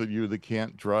those of you that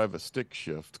can't drive a stick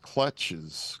shift, clutch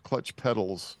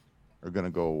pedals are going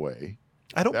to go away.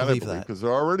 I don't believe that. Because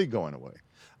they're already going away.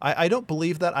 I don't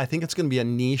believe that. I think it's going to be a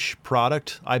niche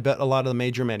product. I bet a lot of the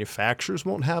major manufacturers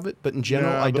won't have it, but in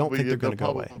general, I don't think they're going to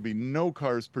go away. There'll be no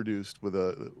cars produced with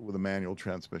a manual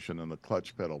transmission and a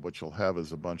clutch pedal. What you'll have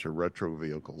is a bunch of retro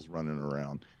vehicles running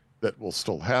around that will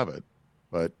still have it.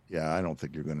 But yeah, I don't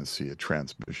think you're going to see a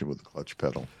transmission with a clutch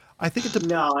pedal. I think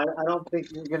No, I don't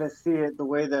think you're going to see it the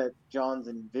way that John's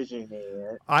envisioning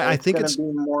it. I think it's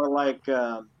going to be more like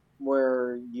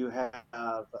where you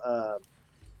have.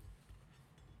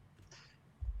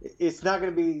 It's not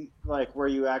going to be like where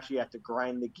you actually have to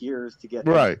grind the gears to get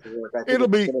right. To work. I think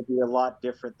it's going to be a lot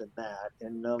different than that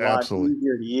and a lot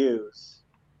easier to use.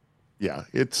 Yeah,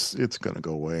 it's going to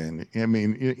go away, and I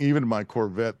mean, even my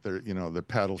Corvette, they're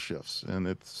paddle shifts, and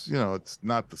it's it's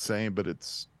not the same, but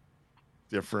it's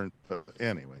different.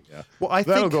 Anyway, yeah. Well, I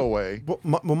that'll think go away.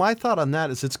 Well, my thought on that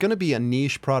is it's going to be a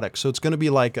niche product, so it's going to be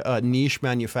like a niche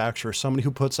manufacturer, somebody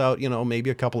who puts out maybe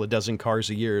a couple of dozen cars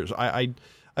a year.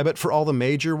 I bet for all the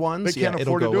major ones, they can't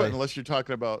it'll afford go to do away. it unless you're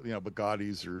talking about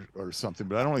Bugattis or something.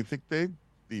 But I don't really think they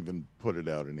even put it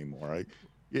out anymore.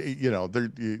 They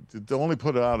only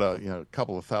put out a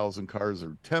couple of thousand cars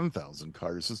or 10,000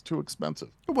 cars is too expensive.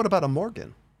 What about a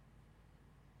Morgan?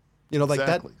 Like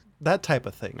exactly. that type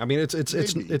of thing. I mean,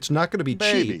 it's not going to be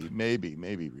cheap. Maybe.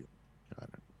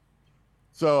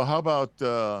 So how about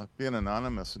being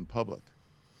anonymous in public?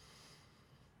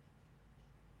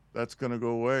 That's going to go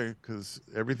away because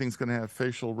everything's going to have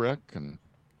facial rec and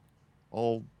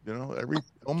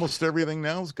almost everything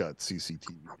now's got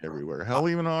CCTV everywhere. Hell,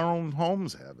 even our own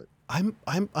homes have it.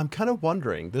 I'm kind of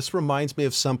wondering. This reminds me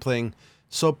of something.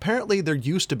 So apparently there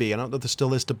used to be, I don't know if there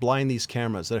still is, to blind these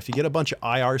cameras, that if you get a bunch of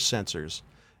IR sensors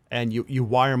and you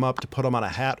wire them up to put them on a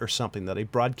hat or something, that a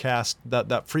broadcast,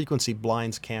 that frequency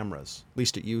blinds cameras. At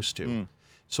least it used to.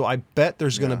 So I bet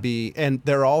there's going to be, and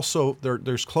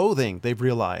there's clothing they've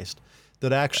realized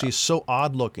that actually is so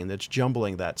odd looking that's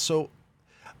jumbling that. So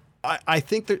I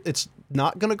think that it's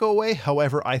not going to go away.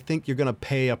 However, I think you're going to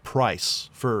pay a price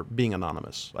for being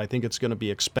anonymous. I think it's going to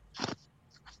be expensive.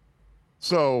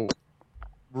 So,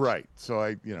 right.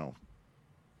 So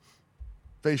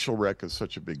facial rec is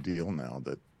such a big deal now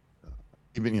that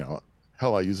even,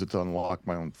 hell, I use it to unlock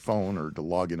my own phone or to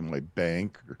log into my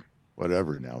bank or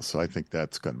whatever now. So I think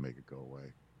that's going to make it go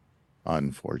away,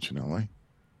 unfortunately.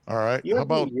 All right. You How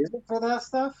about use it for that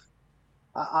stuff?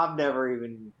 I've never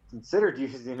even considered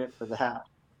using it for that.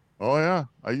 Oh yeah,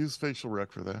 I use facial rec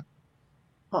for that.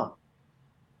 Huh.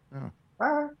 Yeah.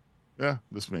 All right. Yeah,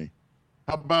 that's me.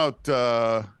 How about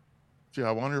gee,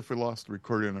 I wonder if we lost the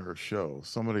recording of our show.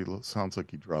 Somebody sounds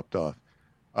like he dropped off.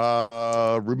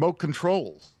 Remote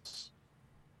controls.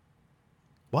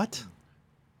 What?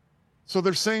 So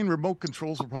they're saying remote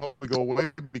controls will probably go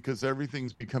away because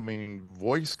everything's becoming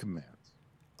voice commands.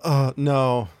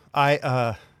 No.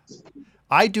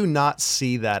 I do not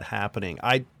see that happening.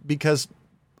 Because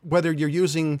whether you're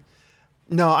using,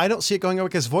 no, I don't see it going away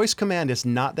because voice command is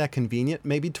not that convenient.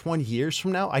 Maybe 20 years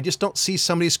from now, I just don't see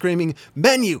somebody screaming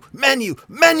menu.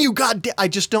 God damn, I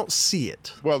just don't see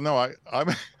it. Well, no,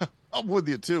 I'm with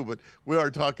you too, but we are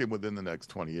talking within the next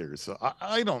 20 years. So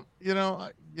I don't,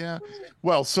 yeah.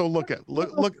 Well, so look.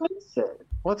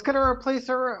 What's going to replace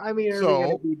her? I mean, are we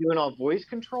going to be doing all voice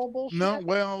control bullshit? No,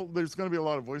 well, there's going to be a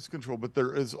lot of voice control, but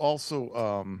there is also,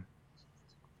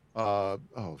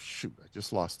 oh shoot, I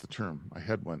just lost the term. My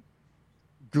head went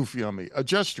goofy on me.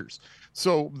 Gestures.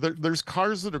 So there's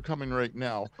cars that are coming right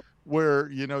now where,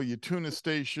 you tune a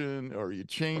station or you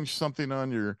change something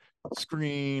on your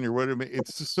screen or whatever.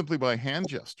 It's just simply by hand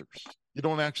gestures. You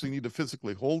don't actually need to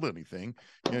physically hold anything.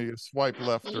 You swipe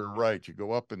left or right, you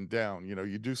go up and down,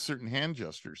 you do certain hand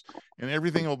gestures and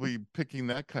everything will be picking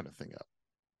that kind of thing up.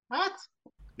 What?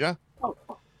 Yeah. Oh.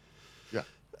 Yeah.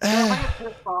 So if I get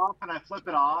pissed off and I flip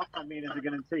it off, I mean, is it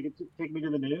going to take me to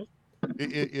the news?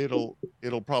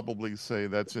 It'll probably say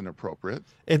that's inappropriate.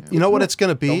 You know what it's going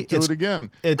to be? Don't do it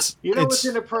again. It's what's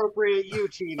inappropriate,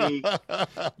 TV.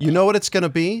 You know what it's going to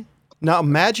be? Now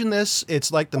imagine this.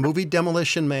 It's like the movie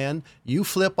Demolition Man. You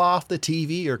flip off the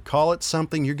TV or call it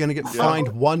something, you're going to get fined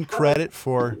 1 credit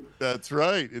for. That's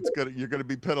right. You're going to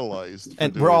be penalized.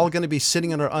 And we're all going to be sitting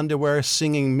in our underwear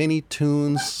singing mini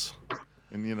tunes.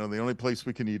 And the only place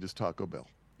we can eat is Taco Bell.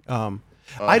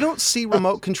 I don't see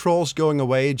remote controls going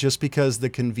away just because the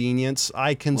convenience.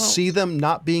 I can see them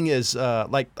not being as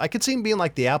I could see them being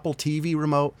like the Apple TV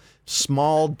remote,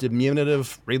 small,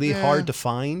 diminutive, really hard to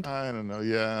find. I don't know.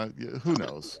 Yeah, who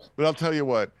knows? But I'll tell you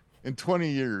what. In 20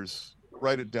 years,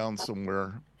 write it down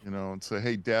somewhere, and say,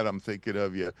 "Hey, Dad, I'm thinking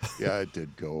of you." Yeah, it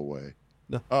did go away.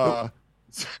 No,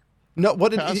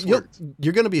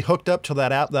 you're going to be hooked up to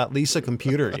that app, that Lisa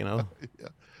computer, Yeah.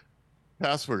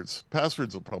 Passwords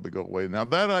will probably go away. Now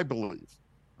that I believe,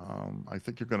 I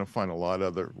think you're going to find a lot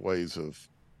of other ways of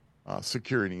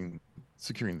securing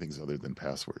things other than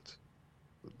passwords.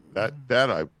 That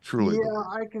I truly believe.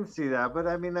 I can see that, but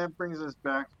I mean that brings us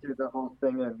back to the whole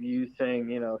thing of you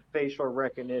saying facial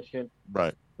recognition,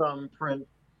 right? Thumbprint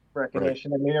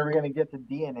recognition. Right. I mean, are we going to get to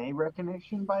DNA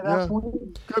recognition by that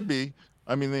point? Could be.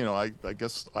 I mean, I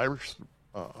guess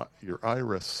your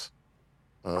iris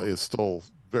is still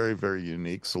very, very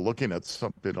unique. So looking at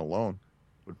something alone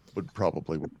would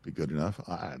probably be good enough.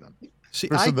 I don't know. See,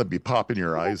 that'd be popping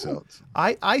your eyes out.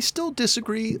 I still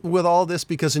disagree with all this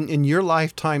because in your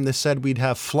lifetime, they said we'd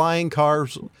have flying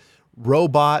cars,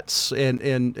 robots,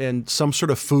 and some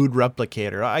sort of food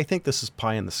replicator. I think this is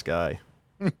pie in the sky.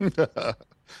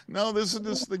 No, this is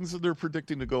just things that they're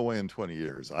predicting to go away in 20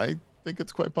 years. I think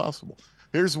it's quite possible.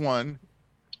 Here's one.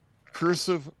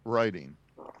 Cursive writing.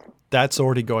 That's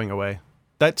already going away.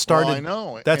 That started. Well, I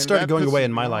know. That started going away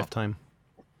in my lifetime.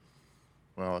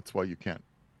 Well, that's why you can't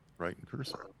write in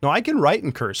cursive. No, I can write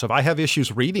in cursive. I have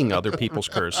issues reading other people's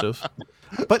cursive.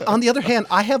 But on the other hand,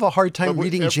 I have a hard time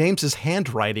reading James's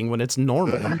handwriting when it's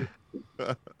normal.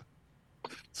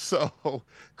 So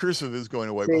cursive is going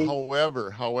away. But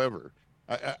however,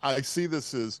 I see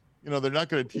this as, they're not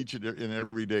going to teach it in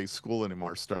everyday school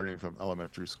anymore, starting from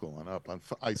elementary school and up.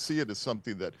 I see it as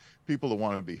something that people who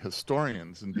want to be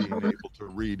historians and being able to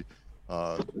read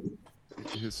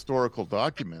historical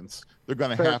documents, they're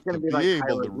going to have to be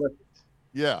able to.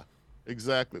 Yeah,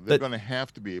 exactly. They're going to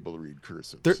have to be able to read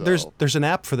cursive. There's an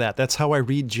app for that. That's how I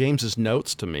read James's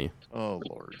notes to me. Oh,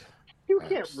 Lord. You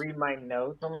can't read my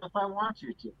notes unless I want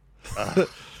you to.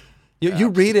 You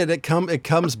read it, it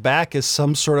comes back as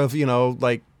some sort of,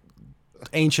 like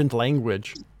ancient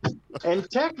language. And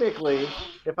technically,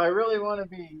 if I really want to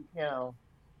be,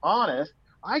 honest,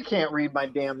 I can't read my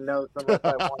damn notes unless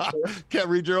I want to. Can't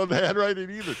read your own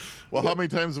handwriting either. Well, how many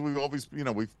times have we always,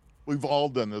 we've all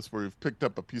done this where we've picked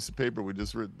up a piece of paper, we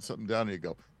just written something down, and you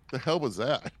go, the hell was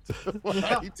that?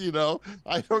 Right?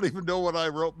 I don't even know what I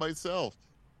wrote myself.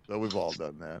 So we've all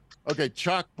done that. Okay,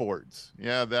 chalkboards.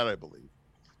 Yeah, that I believe.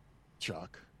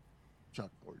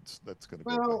 Chalkboards. That's going to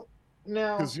be. Well,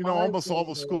 no. Because, almost all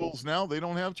the schools now, they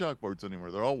don't have chalkboards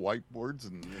anymore. They're all whiteboards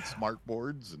and smart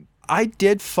boards. And I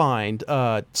did find,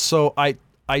 so I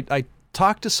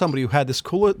talked to somebody who had this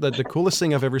the coolest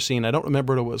thing I've ever seen. I don't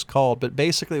remember what it was called, but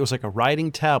basically it was like a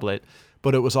writing tablet,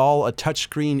 but it was all a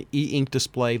touchscreen e-ink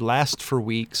display, lasts for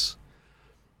weeks.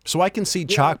 So I can see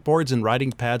chalkboards and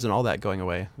writing pads and all that going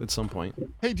away at some point.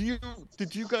 Hey, you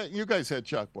guys had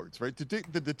chalkboards, right? Did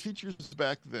the teachers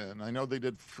back then? I know they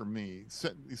did for me.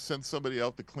 Send somebody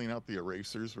out to clean out the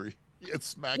erasers where you had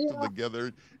smacked them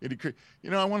together. I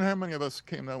wonder how many of us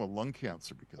came down with lung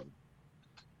cancer because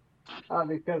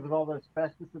of all the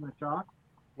asbestos in the chalk.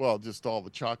 Well, just all the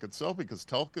chalk itself, because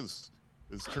talc is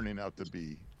turning out to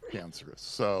be cancerous.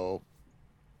 So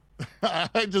I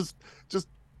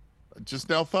just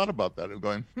now thought about that. I'm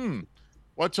going,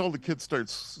 watch all the kids start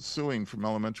suing from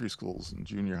elementary schools and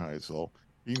junior highs. So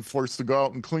being forced to go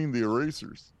out and clean the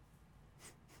erasers.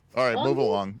 All right, move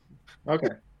along. Okay.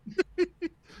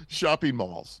 Shopping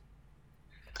malls.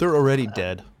 They're already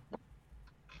dead.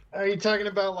 Are you talking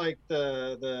about like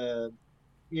the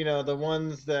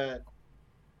ones that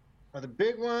are the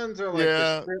big ones, or like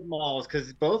the strip malls?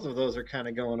 Because both of those are kind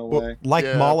of going away.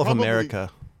 Well, Mall of America.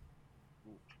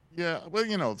 Yeah,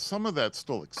 well, some of that's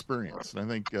still experience, and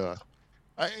I think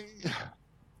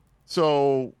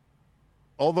so.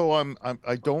 Although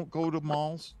I don't go to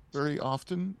malls very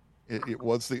often, it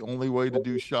was the only way to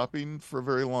do shopping for a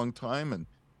very long time, and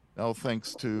now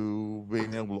thanks to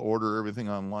being able to order everything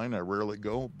online, I rarely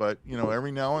go. But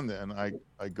every now and then I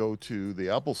go to the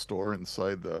Apple store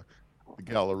inside the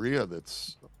Galleria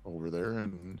that's over there,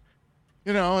 and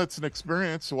it's an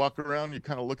experience to walk around. You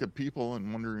kind of look at people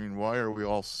and wondering, why are we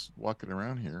all walking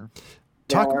around here?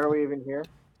 Why are we even here?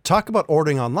 Talk about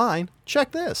ordering online.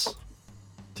 Check this.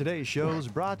 Today's show is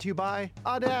brought to you by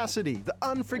Audacity, the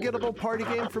unforgettable party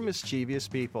game for mischievous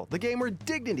people. The game where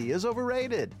dignity is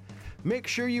overrated. Make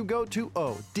sure you go to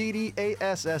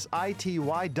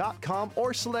oddassity.com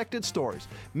or selected stores.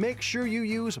 Make sure you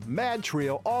use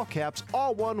MadTrio, all caps,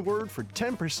 all one word, for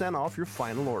 10% off your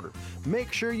final order.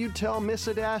 Make sure you tell Miss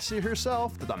Audacity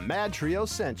herself that the MadTrio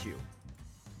sent you.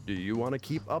 Do you want to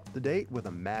keep up to date with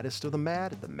the maddest of the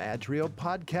mad at the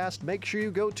MadTrioPodcast? Make sure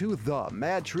you go to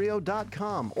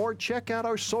themadtrio.com or check out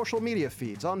our social media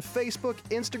feeds on Facebook,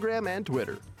 Instagram, and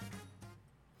Twitter.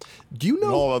 Do you know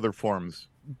and all other forms?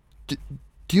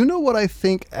 Do you know what I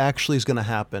think actually is going to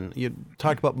happen? You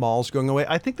talked about malls going away.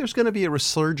 I think there's going to be a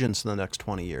resurgence in the next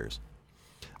 20 years.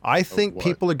 I think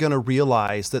people are going to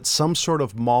realize that some sort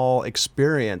of mall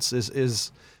experience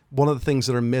is one of the things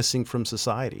that are missing from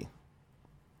society.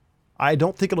 I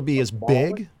don't think it'll be as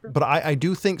big, but I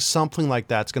do think something like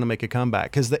that's going to make a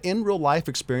comeback, because the in real life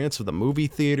experience of the movie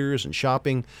theaters and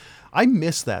shopping, I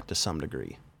miss that to some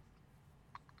degree.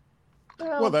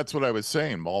 Well, that's what I was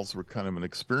saying. Malls were kind of an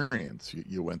experience.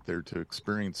 You went there to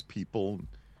experience people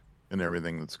and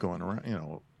everything that's going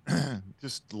around,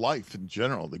 just life in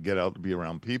general, to get out to be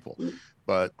around people.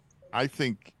 But I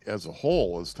think as a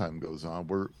whole, as time goes on,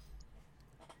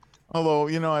 although,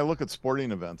 I look at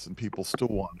sporting events and people still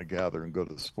want to gather and go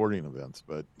to the sporting events,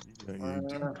 but I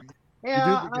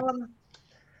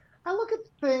look at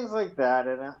things like that,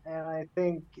 and I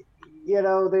think, they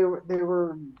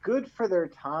were good for their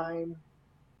time,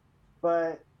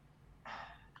 but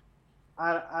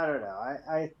I don't know.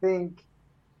 I think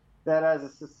that as a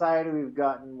society we've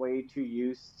gotten way too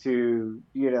used to,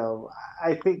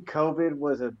 I think COVID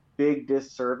was a big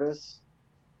disservice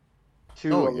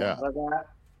to Oh a yeah. lot of that,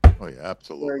 Oh yeah, where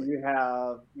absolutely. you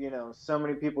have, so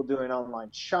many people doing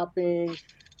online shopping,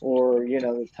 or,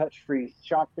 the touch-free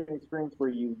shopping experience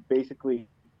where you basically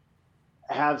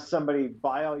have somebody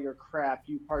buy all your crap,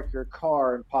 you park your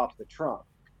car and pop the trunk.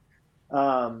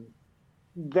 Um,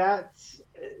 that's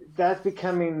that's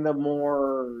becoming the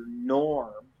more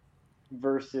norm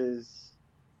versus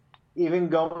even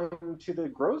going to the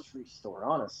grocery store.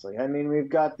 Honestly, I mean, we've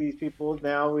got these people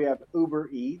now. We have Uber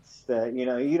Eats that you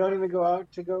don't even go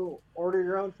out to go order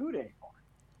your own food anymore.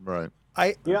 Right.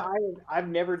 I I've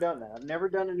never done that. I've never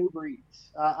done an Uber Eats.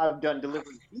 I've done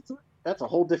delivery pizza. That's a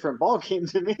whole different ballgame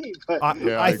to me. But I,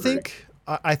 Yeah, I I agree. think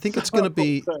I think it's going to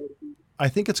be I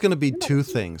think it's going to be two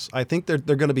things. I think they're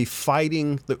going to be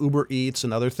fighting the Uber Eats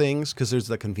and other things because there's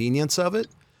the convenience of it.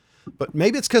 But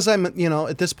maybe it's because I'm,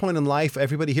 at this point in life,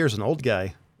 everybody here is an old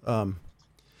guy. well,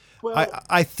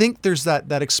 I think there's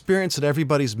that experience that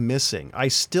everybody's missing. I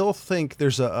still think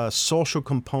there's a social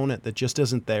component that just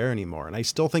isn't there anymore. And I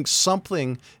still think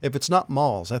something, if it's not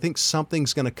malls, I think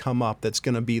something's going to come up that's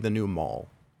going to be the new mall,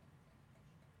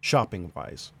 shopping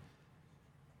wise.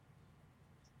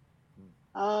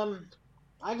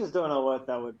 I just don't know what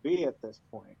that would be at this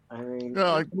point. I mean,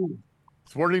 Yeah, like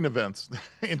sporting events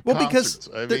and Well, because concerts.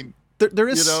 I mean, there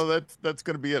is that's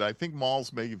going to be it. I think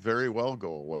malls may very well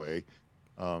go away.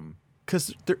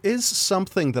 because there is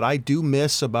something that I do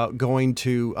miss about going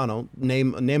to, I don't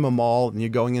know, name a mall, and you're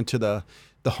going into the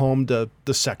home to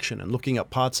the section and looking at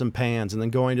pots and pans, and then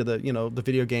going to the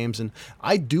video games, and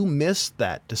I do miss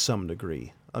that to some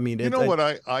degree. I mean, What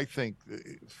I think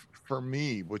for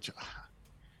me, which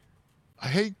I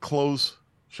hate clothes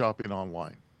shopping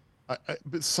online.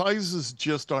 But sizes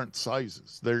just aren't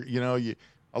sizes. They're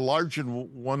a large in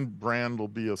one brand will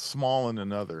be a small in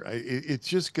another. It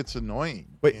just gets annoying.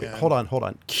 Wait, hold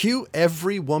on. Cue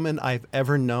every woman I've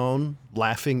ever known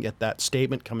laughing at that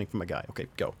statement coming from a guy. Okay,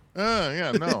 go.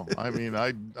 Yeah, no. I mean,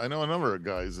 I know a number of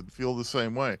guys that feel the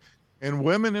same way, and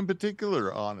women in particular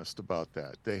are honest about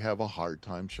that. They have a hard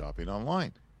time shopping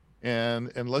online,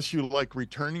 and unless you like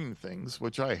returning things,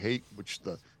 which I hate, which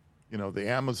the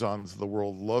Amazons of the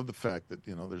world love the fact that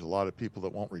there's a lot of people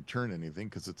that won't return anything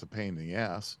because it's a pain in the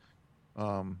ass.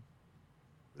 Um,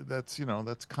 that's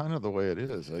kind of the way it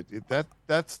is.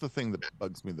 That's the thing that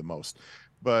bugs me the most.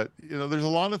 But there's a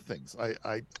lot of things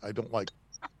I don't like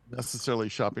necessarily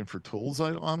shopping for tools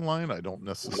online. I don't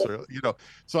necessarily,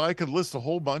 so I could list a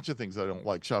whole bunch of things I don't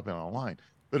like shopping online,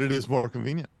 but it is more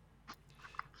convenient.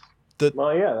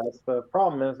 Well, yeah, that's the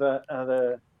problem. Is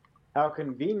that how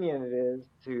convenient it is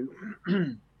to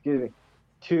excuse me,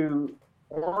 to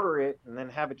order it and then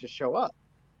have it just show up.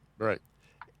 Right.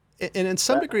 And in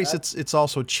some degrees, it's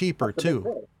also cheaper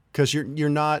too, because you're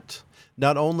not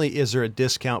only is there a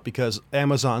discount because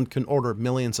Amazon can order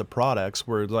millions of products,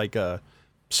 where like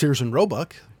Sears and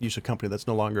Roebuck, use a company that's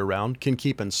no longer around, can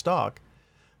keep in stock.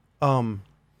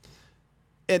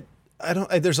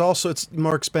 There's also, it's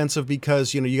more expensive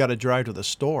because you got to drive to the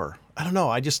store. I don't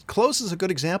know. Clothes is a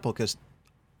good example because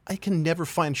I can never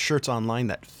find shirts online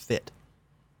that fit.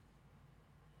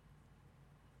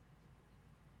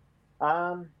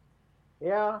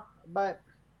 Yeah, but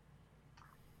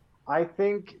I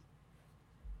think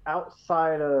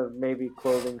outside of maybe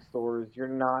clothing stores, you're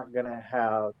not gonna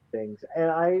have things. And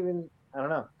I don't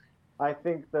know. I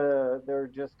think they're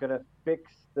just gonna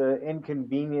fix the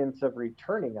inconvenience of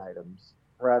returning items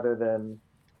rather than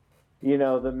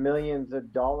the millions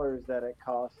of dollars that it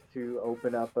costs to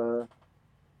open up a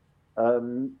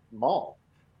mall,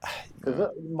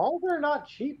 because malls are not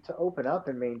cheap to open up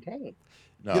and maintain.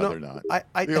 No, they're not.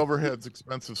 The overhead's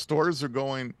expensive. Stores are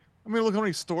going. I mean, look how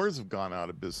many stores have gone out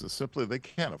of business. Simply, they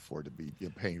can't afford to be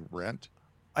paying rent.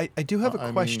 I do have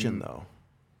a question though.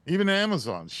 Even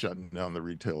Amazon's shutting down the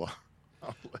retail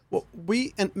outlets. Well,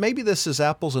 and maybe this is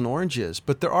apples and oranges,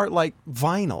 but there are like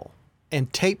vinyl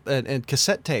and tape and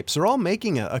cassette tapes. They're all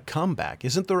making a comeback.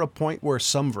 Isn't there a point where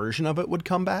some version of it would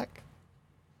come back?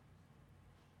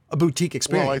 A boutique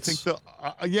experience. Well,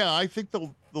 I think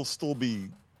they'll still be.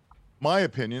 My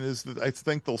opinion is that I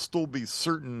think there'll still be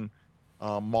certain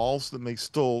malls that may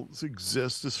still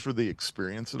exist just for the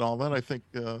experience and all that. I think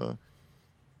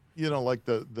like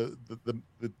the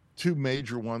two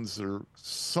major ones that are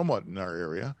somewhat in our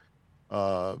area.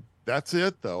 That's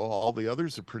it though. All the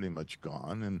others are pretty much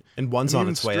gone, and one's on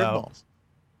its way out. Malls.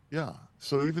 Yeah,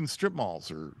 so even strip malls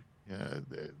are.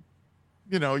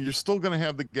 You're still going to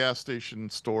have the gas station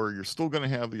store. You're still going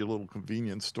to have your little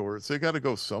convenience stores. They got to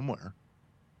go somewhere.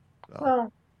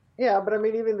 Well, Yeah, but I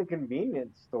mean, even the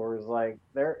convenience stores, like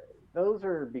those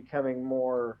are becoming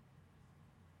more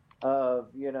of,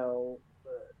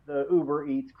 the Uber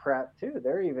Eats crap too.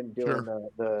 They're even doing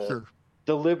the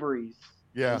deliveries.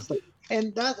 Yeah.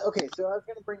 And that's okay. So I was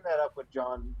going to bring that up when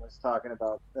John was talking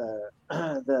about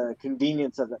the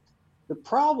convenience of it. The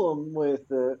problem with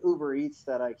the Uber Eats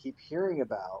that I keep hearing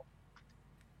about,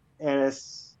 and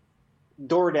it's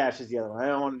DoorDash is the other one. I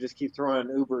don't want to just keep throwing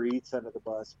Uber Eats under the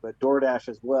bus, but DoorDash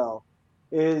as well,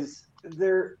 is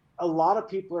there a lot of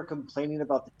people are complaining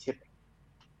about the tipping.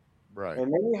 Right.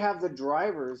 And then you have the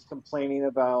drivers complaining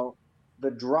about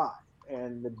the drive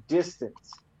and the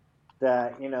distance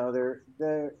that,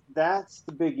 that's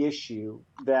the big issue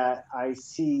that I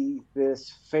see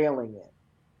this failing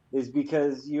in, is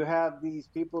because you have these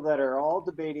people that are all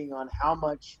debating on how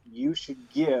much you should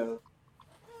give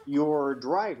your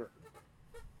driver.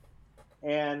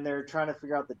 And they're trying to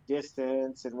figure out the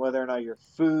distance and whether or not your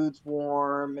food's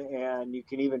warm, and you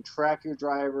can even track your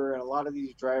driver. And a lot of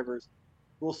these drivers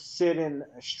will sit in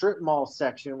a strip mall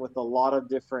section with a lot of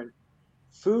different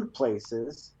food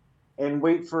places and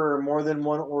wait for more than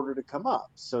one order to come up.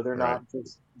 So they're not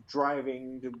just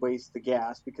driving to waste the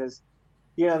gas, because,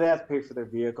 they have to pay for their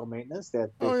vehicle maintenance. They have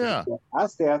to pay for the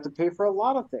gas. They have to pay for a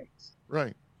lot of things.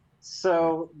 Right.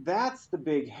 So that's the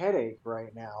big headache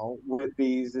right now with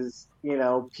these is,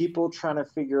 people trying to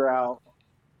figure out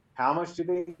how much do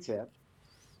they tip.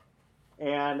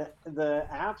 And the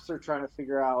apps are trying to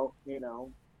figure out,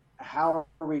 how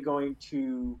are we going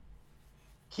to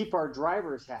keep our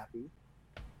drivers happy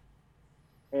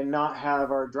and not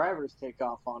have our drivers take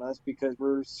off on us because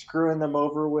we're screwing them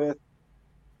over with,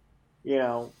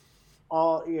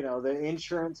 all, the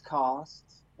insurance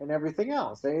costs and everything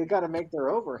else. They got to make their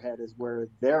overhead is where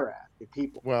they're at, the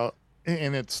people. Well,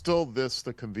 and it's still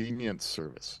the convenience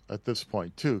service at this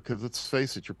point too, because let's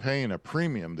face it, you're paying a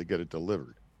premium to get it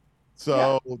delivered.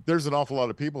 So there's an awful lot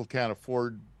of people who can't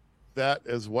afford that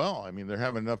as well. I mean, they're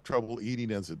having enough trouble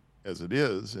eating as it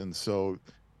is, and so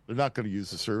they're not going to use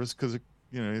the service because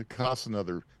it costs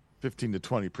another 15 to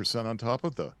 20% on top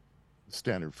of the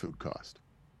standard food cost.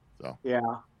 So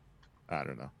I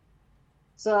don't know.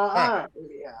 So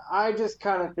I just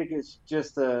kind of think it's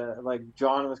just like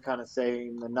John was kind of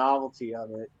saying, the novelty of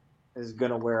it is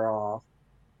going to wear off.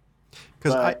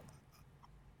 Because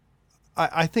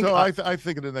I think I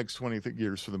think in the next 20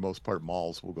 years, for the most part,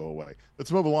 malls will go away.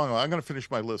 Let's move along. I'm going to finish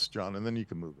my list, John, and then you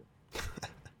can move it.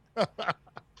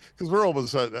 Because we're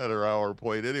almost at our hour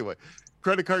point anyway.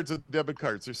 Credit cards and debit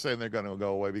cards, they're saying they're going to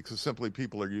go away because simply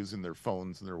people are using their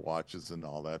phones and their watches and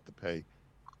all that to pay.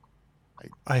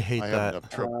 I hate that.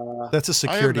 That's a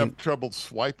security. I have enough trouble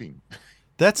swiping.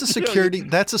 That's a security.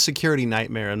 That's a security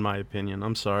nightmare, in my opinion.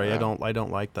 I'm sorry. Yeah. I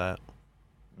don't like that.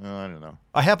 I don't know.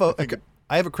 I have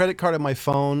a credit card on my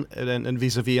phone and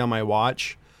vis-a-vis on my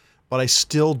watch, but I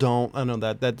still don't. I know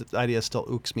that idea still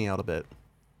ooks me out a bit.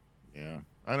 Yeah,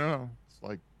 I don't know. It's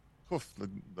like, poof,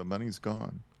 the money's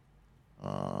gone.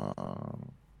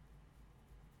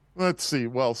 Let's see.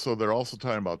 Well, so they're also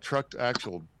talking about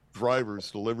actual drivers,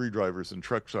 delivery drivers, and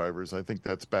truck drivers. I think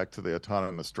that's back to the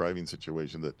autonomous driving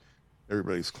situation that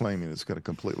everybody's claiming is going to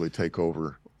completely take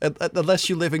over. Unless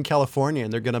you live in California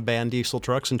and they're going to ban diesel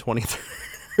trucks in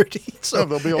 2030. So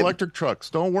there'll be electric trucks.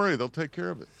 Don't worry, they'll take care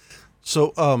of it.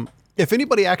 So if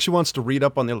anybody actually wants to read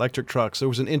up on the electric trucks, there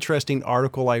was an interesting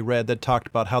article I read that talked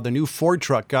about how the new Ford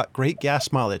truck got great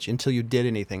gas mileage until you did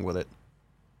anything with it.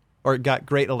 Or it got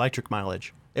great electric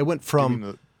mileage. It went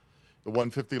from... The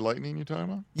 150 Lightning you're talking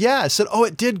about? Yeah, it said,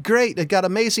 it did great. It got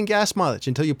amazing gas mileage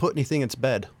until you put anything in its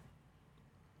bed.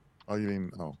 Oh, you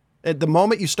mean, At the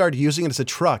moment you started using it as a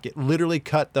truck, it literally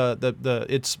cut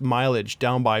its mileage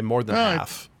down by more than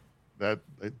half. It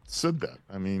said that.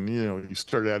 I mean, you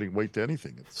start adding weight to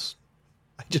anything.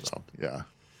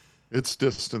 Its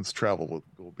distance travel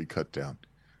will be cut down.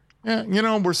 Yeah,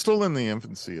 we're still in the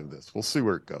infancy of this. We'll see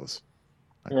where it goes.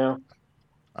 Yeah.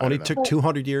 Only took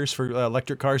 200 years for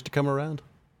electric cars to come around.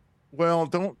 Well,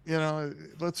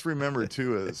 let's remember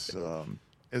too,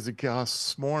 as it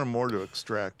costs more and more to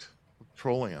extract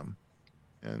petroleum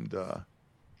and to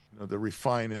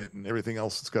refine it and everything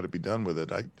else that's got to be done with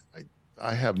it,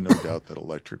 I have no doubt that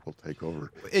electric will take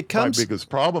over. My biggest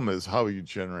problem is how you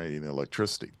generating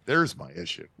electricity. There's my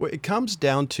issue. Well, it comes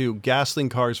down to gasoline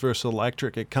cars versus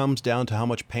electric. It comes down to how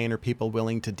much pain are people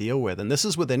willing to deal with. And this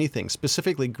is with anything,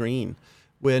 specifically green.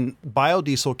 When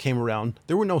biodiesel came around,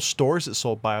 there were no stores that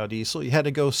sold biodiesel. You had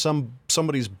to go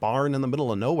somebody's barn in the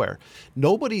middle of nowhere.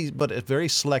 Nobody but a very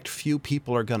select few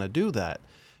people are going to do that.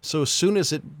 So as soon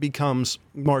as it becomes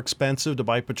more expensive to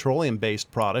buy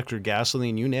petroleum-based product or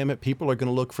gasoline, you name it, people are going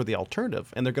to look for the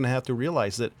alternative, and they're going to have to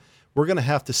realize that we're going to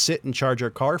have to sit and charge our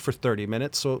car for 30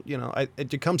 minutes. So,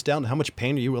 it comes down to how much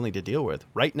pain are you willing to deal with.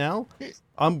 Right now,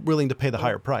 I'm willing to pay the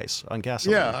higher price on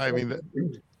gasoline. Yeah, I mean,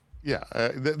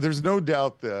 there's no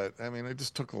doubt that, I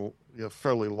just took a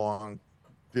fairly long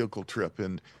vehicle trip,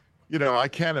 and, I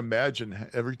can't imagine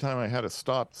every time I had to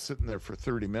stop sitting there for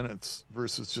 30 minutes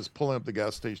versus just pulling up the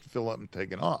gas station, fill up, and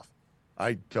taking off.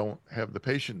 I don't have the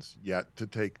patience yet to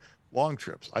take long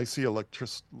trips. I see electric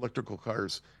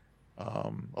cars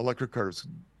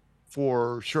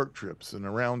for short trips and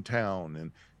around town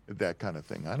and that kind of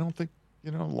thing. I don't think,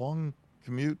 long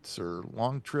commutes or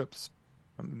long trips,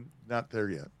 I'm not there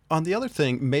yet. On the other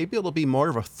thing, maybe it'll be more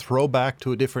of a throwback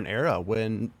to a different era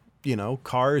when,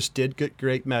 cars did get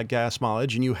great gas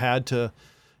mileage and you had to,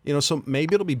 so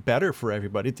maybe it'll be better for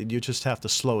everybody. You just have to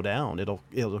slow down.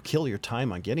 It'll kill your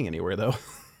time on getting anywhere, though.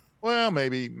 Well,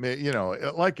 maybe,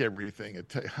 like everything.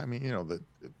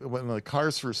 When the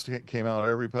cars first came out,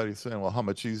 everybody's saying, "Well, how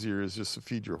much easier is just to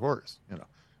feed your horse?"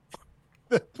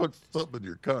 Put something in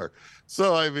your car.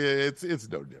 So it's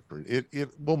no different.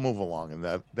 It will move along, and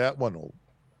that one will.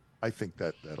 I think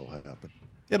that'll happen.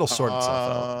 It'll sort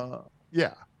itself out.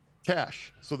 Yeah,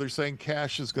 cash. So they're saying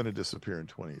cash is going to disappear in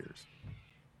 20 years.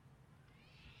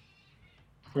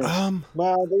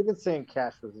 Well, they've been saying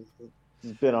cash has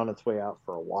been on its way out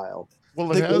for a while.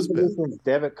 Well, it has been since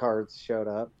debit cards showed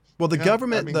up. Well, the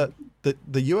government,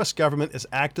 the U.S. government is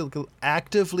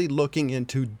actively looking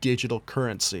into digital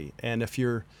currency, and if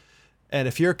you're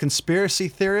a conspiracy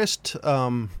theorist,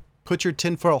 put your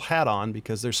tinfoil hat on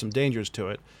because there's some dangers to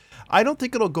it. I don't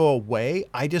think it'll go away.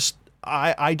 I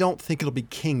don't think it'll be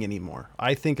king anymore.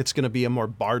 I think it's going to be a more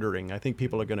bartering. I think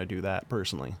people are going to do that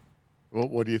personally. Well,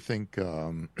 what do you think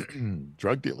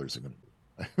drug dealers are going to do?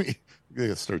 They're going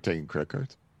to start taking credit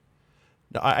cards?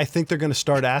 I think they're going to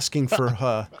start asking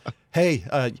for, hey,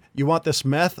 you want this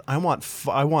meth? I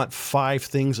want 5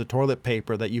 things of toilet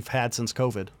paper that you've had since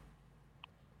COVID.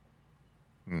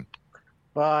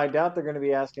 Well, I doubt they're going to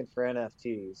be asking for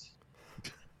NFTs.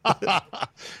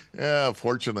 Yeah,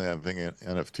 fortunately, I think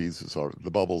NFTs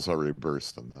the bubble's already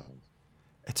burst on those.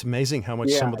 It's amazing how much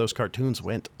some of those cartoons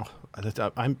went.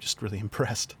 I'm just really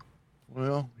impressed.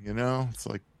 Well, it's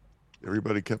like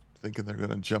everybody kept thinking they're going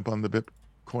to jump on the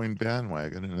Bitcoin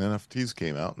bandwagon, and NFTs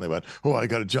came out, and they went, "Oh, I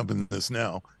got to jump in this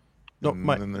now." And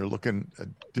then they're looking at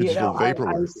digital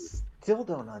vaporware. I still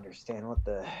don't understand what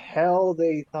the hell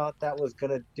they thought that was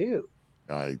going to do.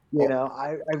 I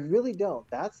really don't.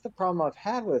 That's the problem I've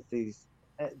had with these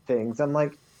things. I'm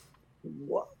like,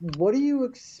 what are you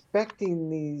expecting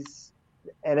these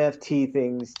NFT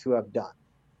things to have done?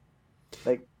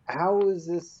 Like, how is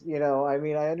this? I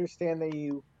understand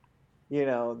that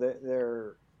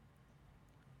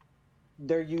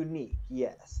they're unique.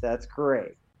 Yes, that's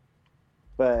great.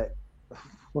 But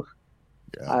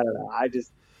I don't know.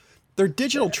 They're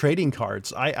digital trading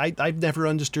cards. I've never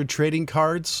understood trading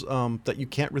cards that you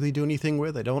can't really do anything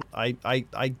with.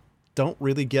 I don't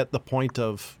really get the point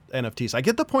of NFTs. I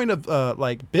get the point of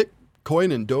like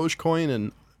Bitcoin and Dogecoin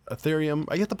and Ethereum.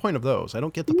 I get the point of those. I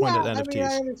don't get the point of NFTs.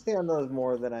 I understand those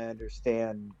more than I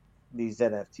understand these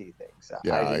NFT things.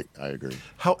 Yeah, I agree.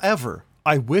 However,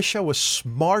 I wish I was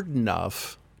smart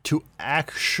enough to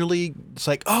actually, it's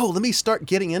like, let me start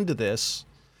getting into this.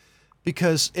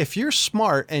 Because if you're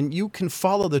smart and you can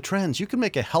follow the trends, you can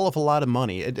make a hell of a lot of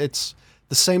money. It's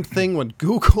the same thing with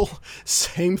Google,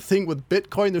 same thing with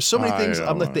Bitcoin. There's so many things.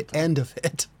 I'm at the end of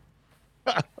it.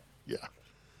 Yeah.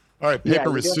 All right, paper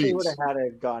receipts. You would have had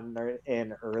it gotten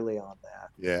in early on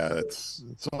that. Yeah, it's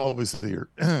obviously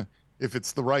if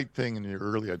it's the right thing and you're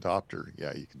early adopter,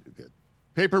 yeah, you can do good.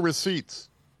 Paper receipts,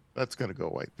 that's going to go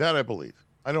away. That I believe.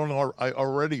 I don't know. I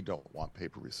already don't want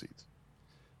paper receipts.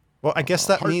 Well, I guess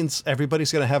that means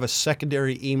everybody's going to have a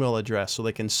secondary email address so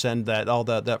they can send all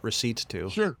that receipts to.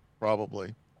 Sure,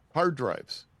 probably. Hard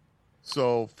drives.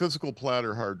 So physical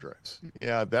platter hard drives.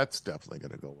 Yeah, that's definitely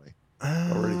going to go away.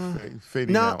 Already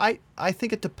fading out. No, I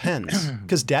think it depends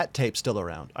because DAT tape's still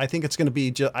around. I think it's going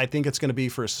to be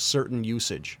for a certain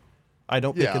usage. I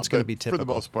don't think it's going to be typical. For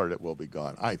the most part, it will be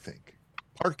gone. I think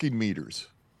parking meters.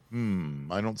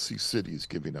 I don't see cities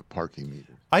giving up parking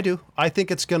meters. I do. I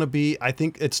think it's going to be. I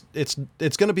think it's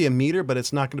going to be a meter, but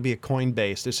it's not going to be a coin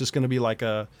based. It's just going to be like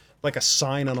a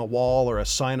sign on a wall or a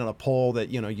sign on a pole that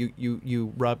you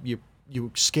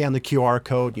scan the QR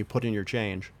code and you put in your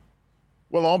change.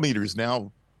 Well, all meters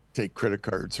now take credit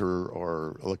cards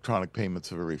or electronic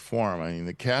payments of every form. I mean,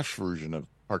 the cash version of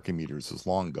parking meters is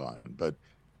long gone, but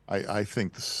I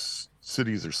think the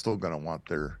cities are still going to want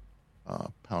their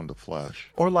pound of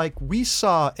flesh. Or like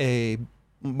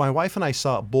my wife and I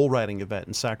saw a bull riding event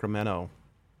in Sacramento,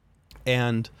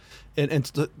 and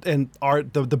the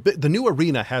new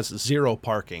arena has 0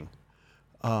 parking.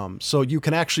 So you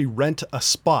can actually rent a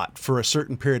spot for a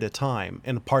certain period of time,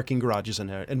 and a parking garage is in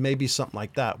there, and maybe something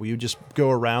like that where you just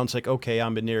go around. It's like, okay,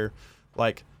 I'm in near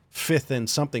like 5th and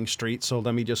something street, so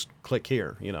let me just click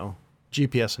here.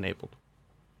 GPS enabled.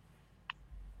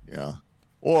 Yeah.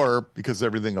 Or because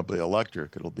everything will be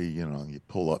electric, it'll be, you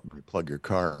pull up and you plug your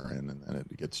car in, and then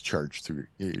it gets charged through,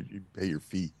 you pay your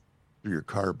fee through your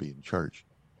car being charged.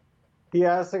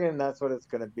 Yeah, I was thinking that's what it's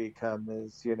going to become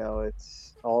is,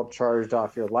 it's all charged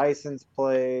off your license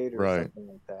plate or something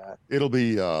like that. It'll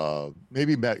be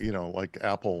maybe, like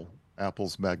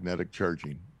Apple's magnetic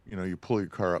charging. You pull your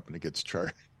car up and it gets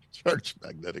charged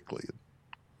magnetically. It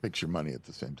takes your money at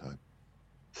the same time.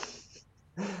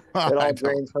 It all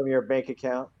drains from your bank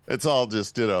account. It's all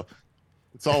just,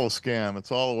 it's all a scam.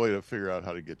 It's all a way to figure out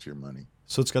how to get your money.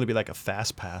 So it's going to be like a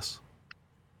fast pass.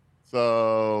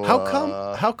 So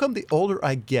how come the older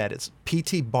I get, it's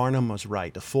P.T. Barnum was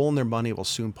right. The fool and their money will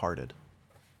soon parted.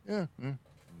 Yeah.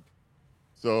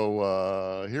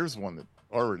 So here's one that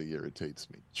already irritates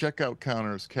me. Checkout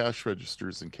counters, cash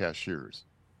registers, and cashiers.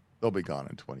 They'll be gone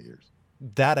in 20 years.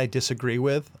 That I disagree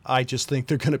with. I just think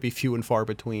they're going to be few and far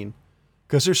between.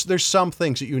 Because there's some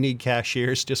things that you need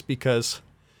cashiers just because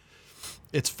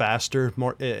it's faster,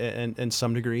 more in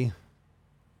some degree.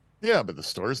 Yeah, but the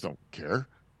stores don't care.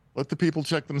 Let the people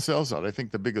check themselves out. I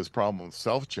think the biggest problem with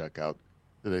self-checkout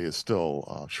today is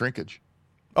still shrinkage.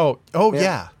 Oh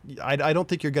yeah. I don't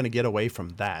think you're going to get away from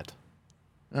that.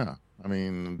 Yeah, I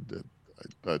mean,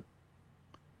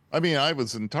 I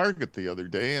was in Target the other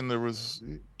day, and there was,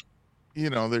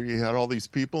 there you had all these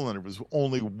people, and there was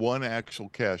only one actual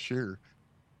cashier.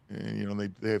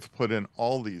 And, they've put in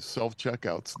all these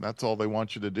self-checkouts, and that's all they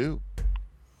want you to do.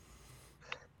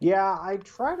 Yeah, I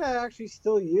try to actually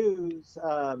still use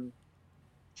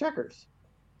checkers.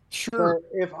 Sure. So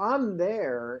if I'm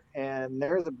there and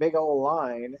there's a big old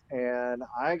line and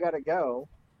I got to go,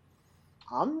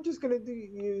 I'm just going to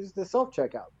use the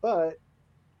self-checkout. But,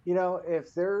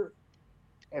 if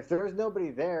there's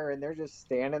nobody there and they're just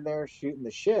standing there shooting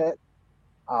the shit,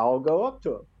 I'll go up to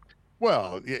them.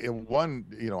 Well, one,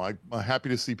 I'm happy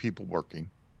to see people working.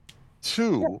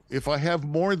 2, if I have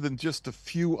more than just a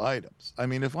few items, I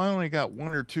mean, if I only got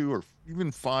 1 or 2 or even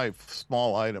 5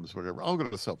 small items, whatever, I'll go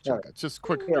to self-checkout. It's just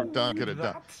quick, done, get it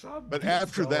done. But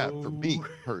after that, for me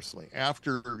personally,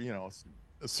 after,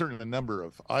 a certain number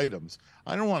of items,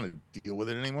 I don't want to deal with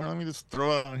it anymore. Let me just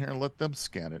throw it on here and let them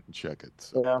scan it and check it.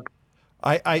 So. Yeah.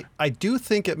 I do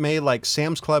think it may, like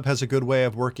Sam's Club has a good way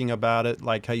of working about it,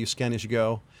 like how you scan as you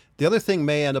go. The other thing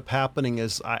may end up happening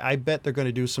is I bet they're going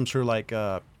to do some sort of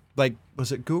like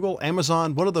was it Google,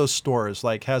 Amazon, one of those stores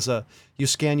like you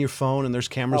scan your phone and there's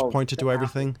cameras pointed to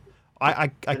everything. I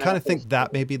kind of think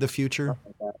that may be the future.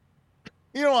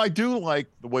 I do like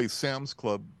the way Sam's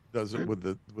Club does it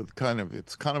with kind of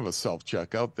a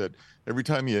self-checkout that every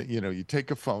time you take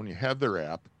a phone, you have their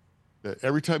app, that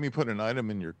every time you put an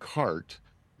item in your cart,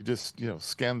 you just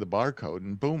scan the barcode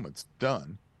and boom, it's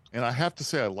done. And I have to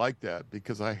say I like that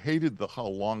because I hated how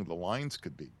long the lines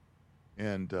could be.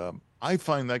 And I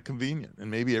find that convenient. And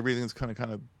maybe everything's kind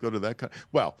of go to that kind.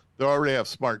 Well, they already have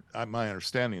my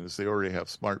understanding is they already have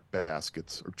smart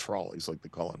baskets or trolleys like they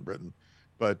call it in Britain.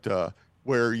 But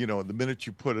where, the minute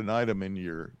you put an item in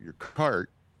your cart,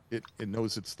 it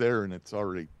knows it's there and it's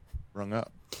already rung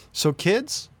up. So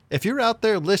kids, if you're out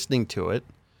there listening to it,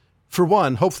 for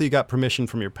one, hopefully you got permission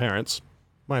from your parents.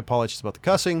 My apologies about the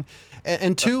cussing.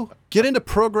 And 2, get into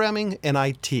programming and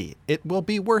IT. It will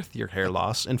be worth your hair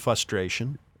loss and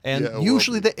frustration. And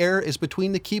usually the error is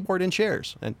between the keyboard and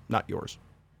chairs, and not yours.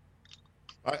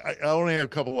 I only have a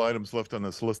couple of items left on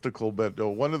this listicle, but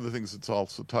one of the things it's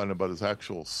also talking about is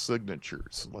actual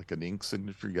signatures, like an ink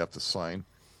signature you have to sign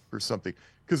for something.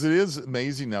 Because it is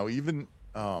amazing now, even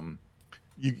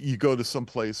you go to some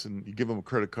place and you give them a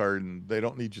credit card and they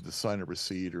don't need you to sign a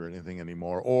receipt or anything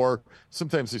anymore. Or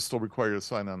sometimes they still require you to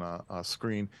sign on a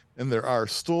screen. And there are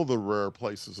still the rare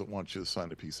places that want you to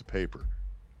sign a piece of paper.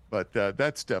 But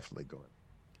that's definitely going.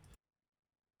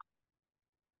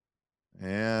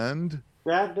 And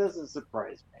that doesn't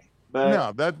surprise me. But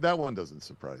no, that one doesn't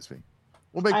surprise me.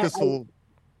 We'll make this a little.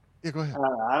 Yeah, go ahead.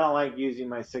 I don't like using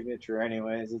my signature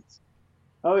anyways. It's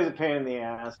always a pain in the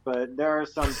ass, but there are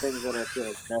some things that I feel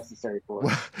it's necessary for.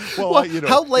 Well,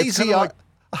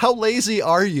 how lazy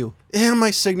are you? And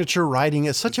my signature writing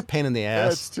is such a pain in the ass.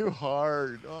 Yeah, it's too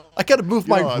hard. I got to move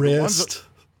my wrist.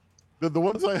 The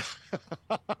ones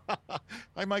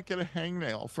I I might get a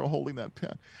hangnail for holding that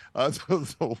pen.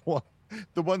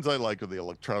 The ones I like are the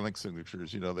electronic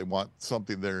signatures. They want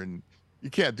something there, and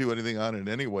you can't do anything on it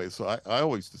anyway. So I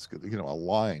always just get, a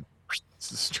line.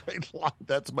 It's a straight line.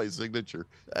 That's my signature.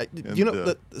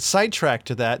 The sidetrack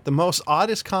to that, the most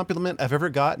oddest compliment I've ever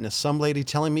gotten is some lady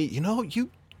telling me, you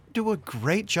do a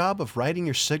great job of writing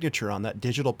your signature on that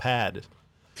digital pad.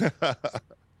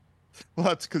 Well,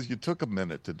 that's because you took a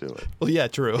minute to do it. Well, yeah,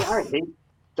 true.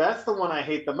 That's the one I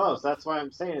hate the most. That's why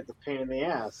I'm saying it's a pain in the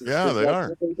ass. They are.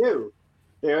 What they do.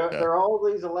 They're all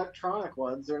these electronic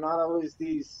ones. They're not always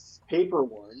these paper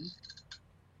ones.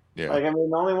 Yeah. The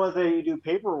only ones that you do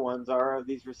paper ones are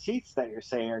these receipts that you're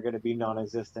saying are going to be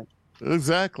non-existent.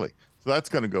 Exactly. So that's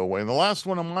going to go away. And the last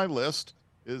one on my list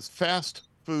is fast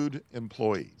food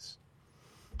employees.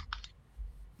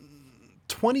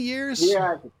 20 years? Yeah,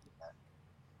 I can see that.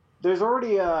 There's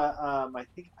already I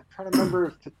think I'm trying to remember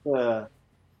if it's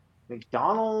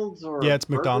McDonald's or it's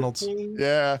McDonald's.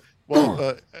 Yeah.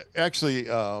 Well, actually,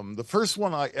 the first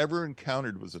one I ever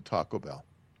encountered was a Taco Bell,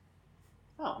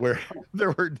 where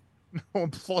there were no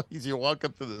employees. You walk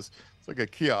up to this, it's like a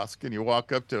kiosk, and you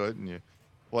walk up to it and you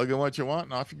plug in what you want,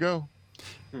 and off you go.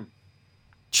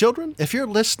 Children, if you're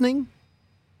listening,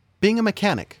 being a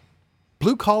mechanic,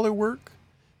 blue collar work,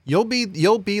 you'll be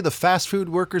the fast food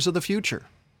workers of the future.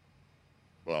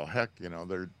 Well, heck,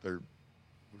 we're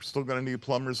still going to need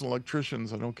plumbers and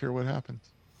electricians. I don't care what happens.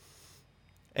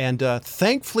 And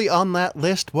thankfully on that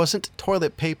list wasn't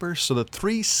toilet paper, so the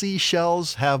 3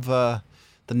 seashells have the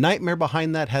nightmare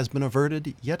behind that has been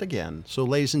averted yet again. So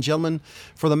ladies and gentlemen,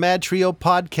 for the Mad Trio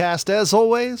podcast, as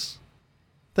always,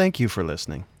 thank you for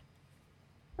listening.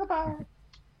 Bye-bye.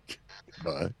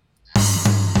 Bye.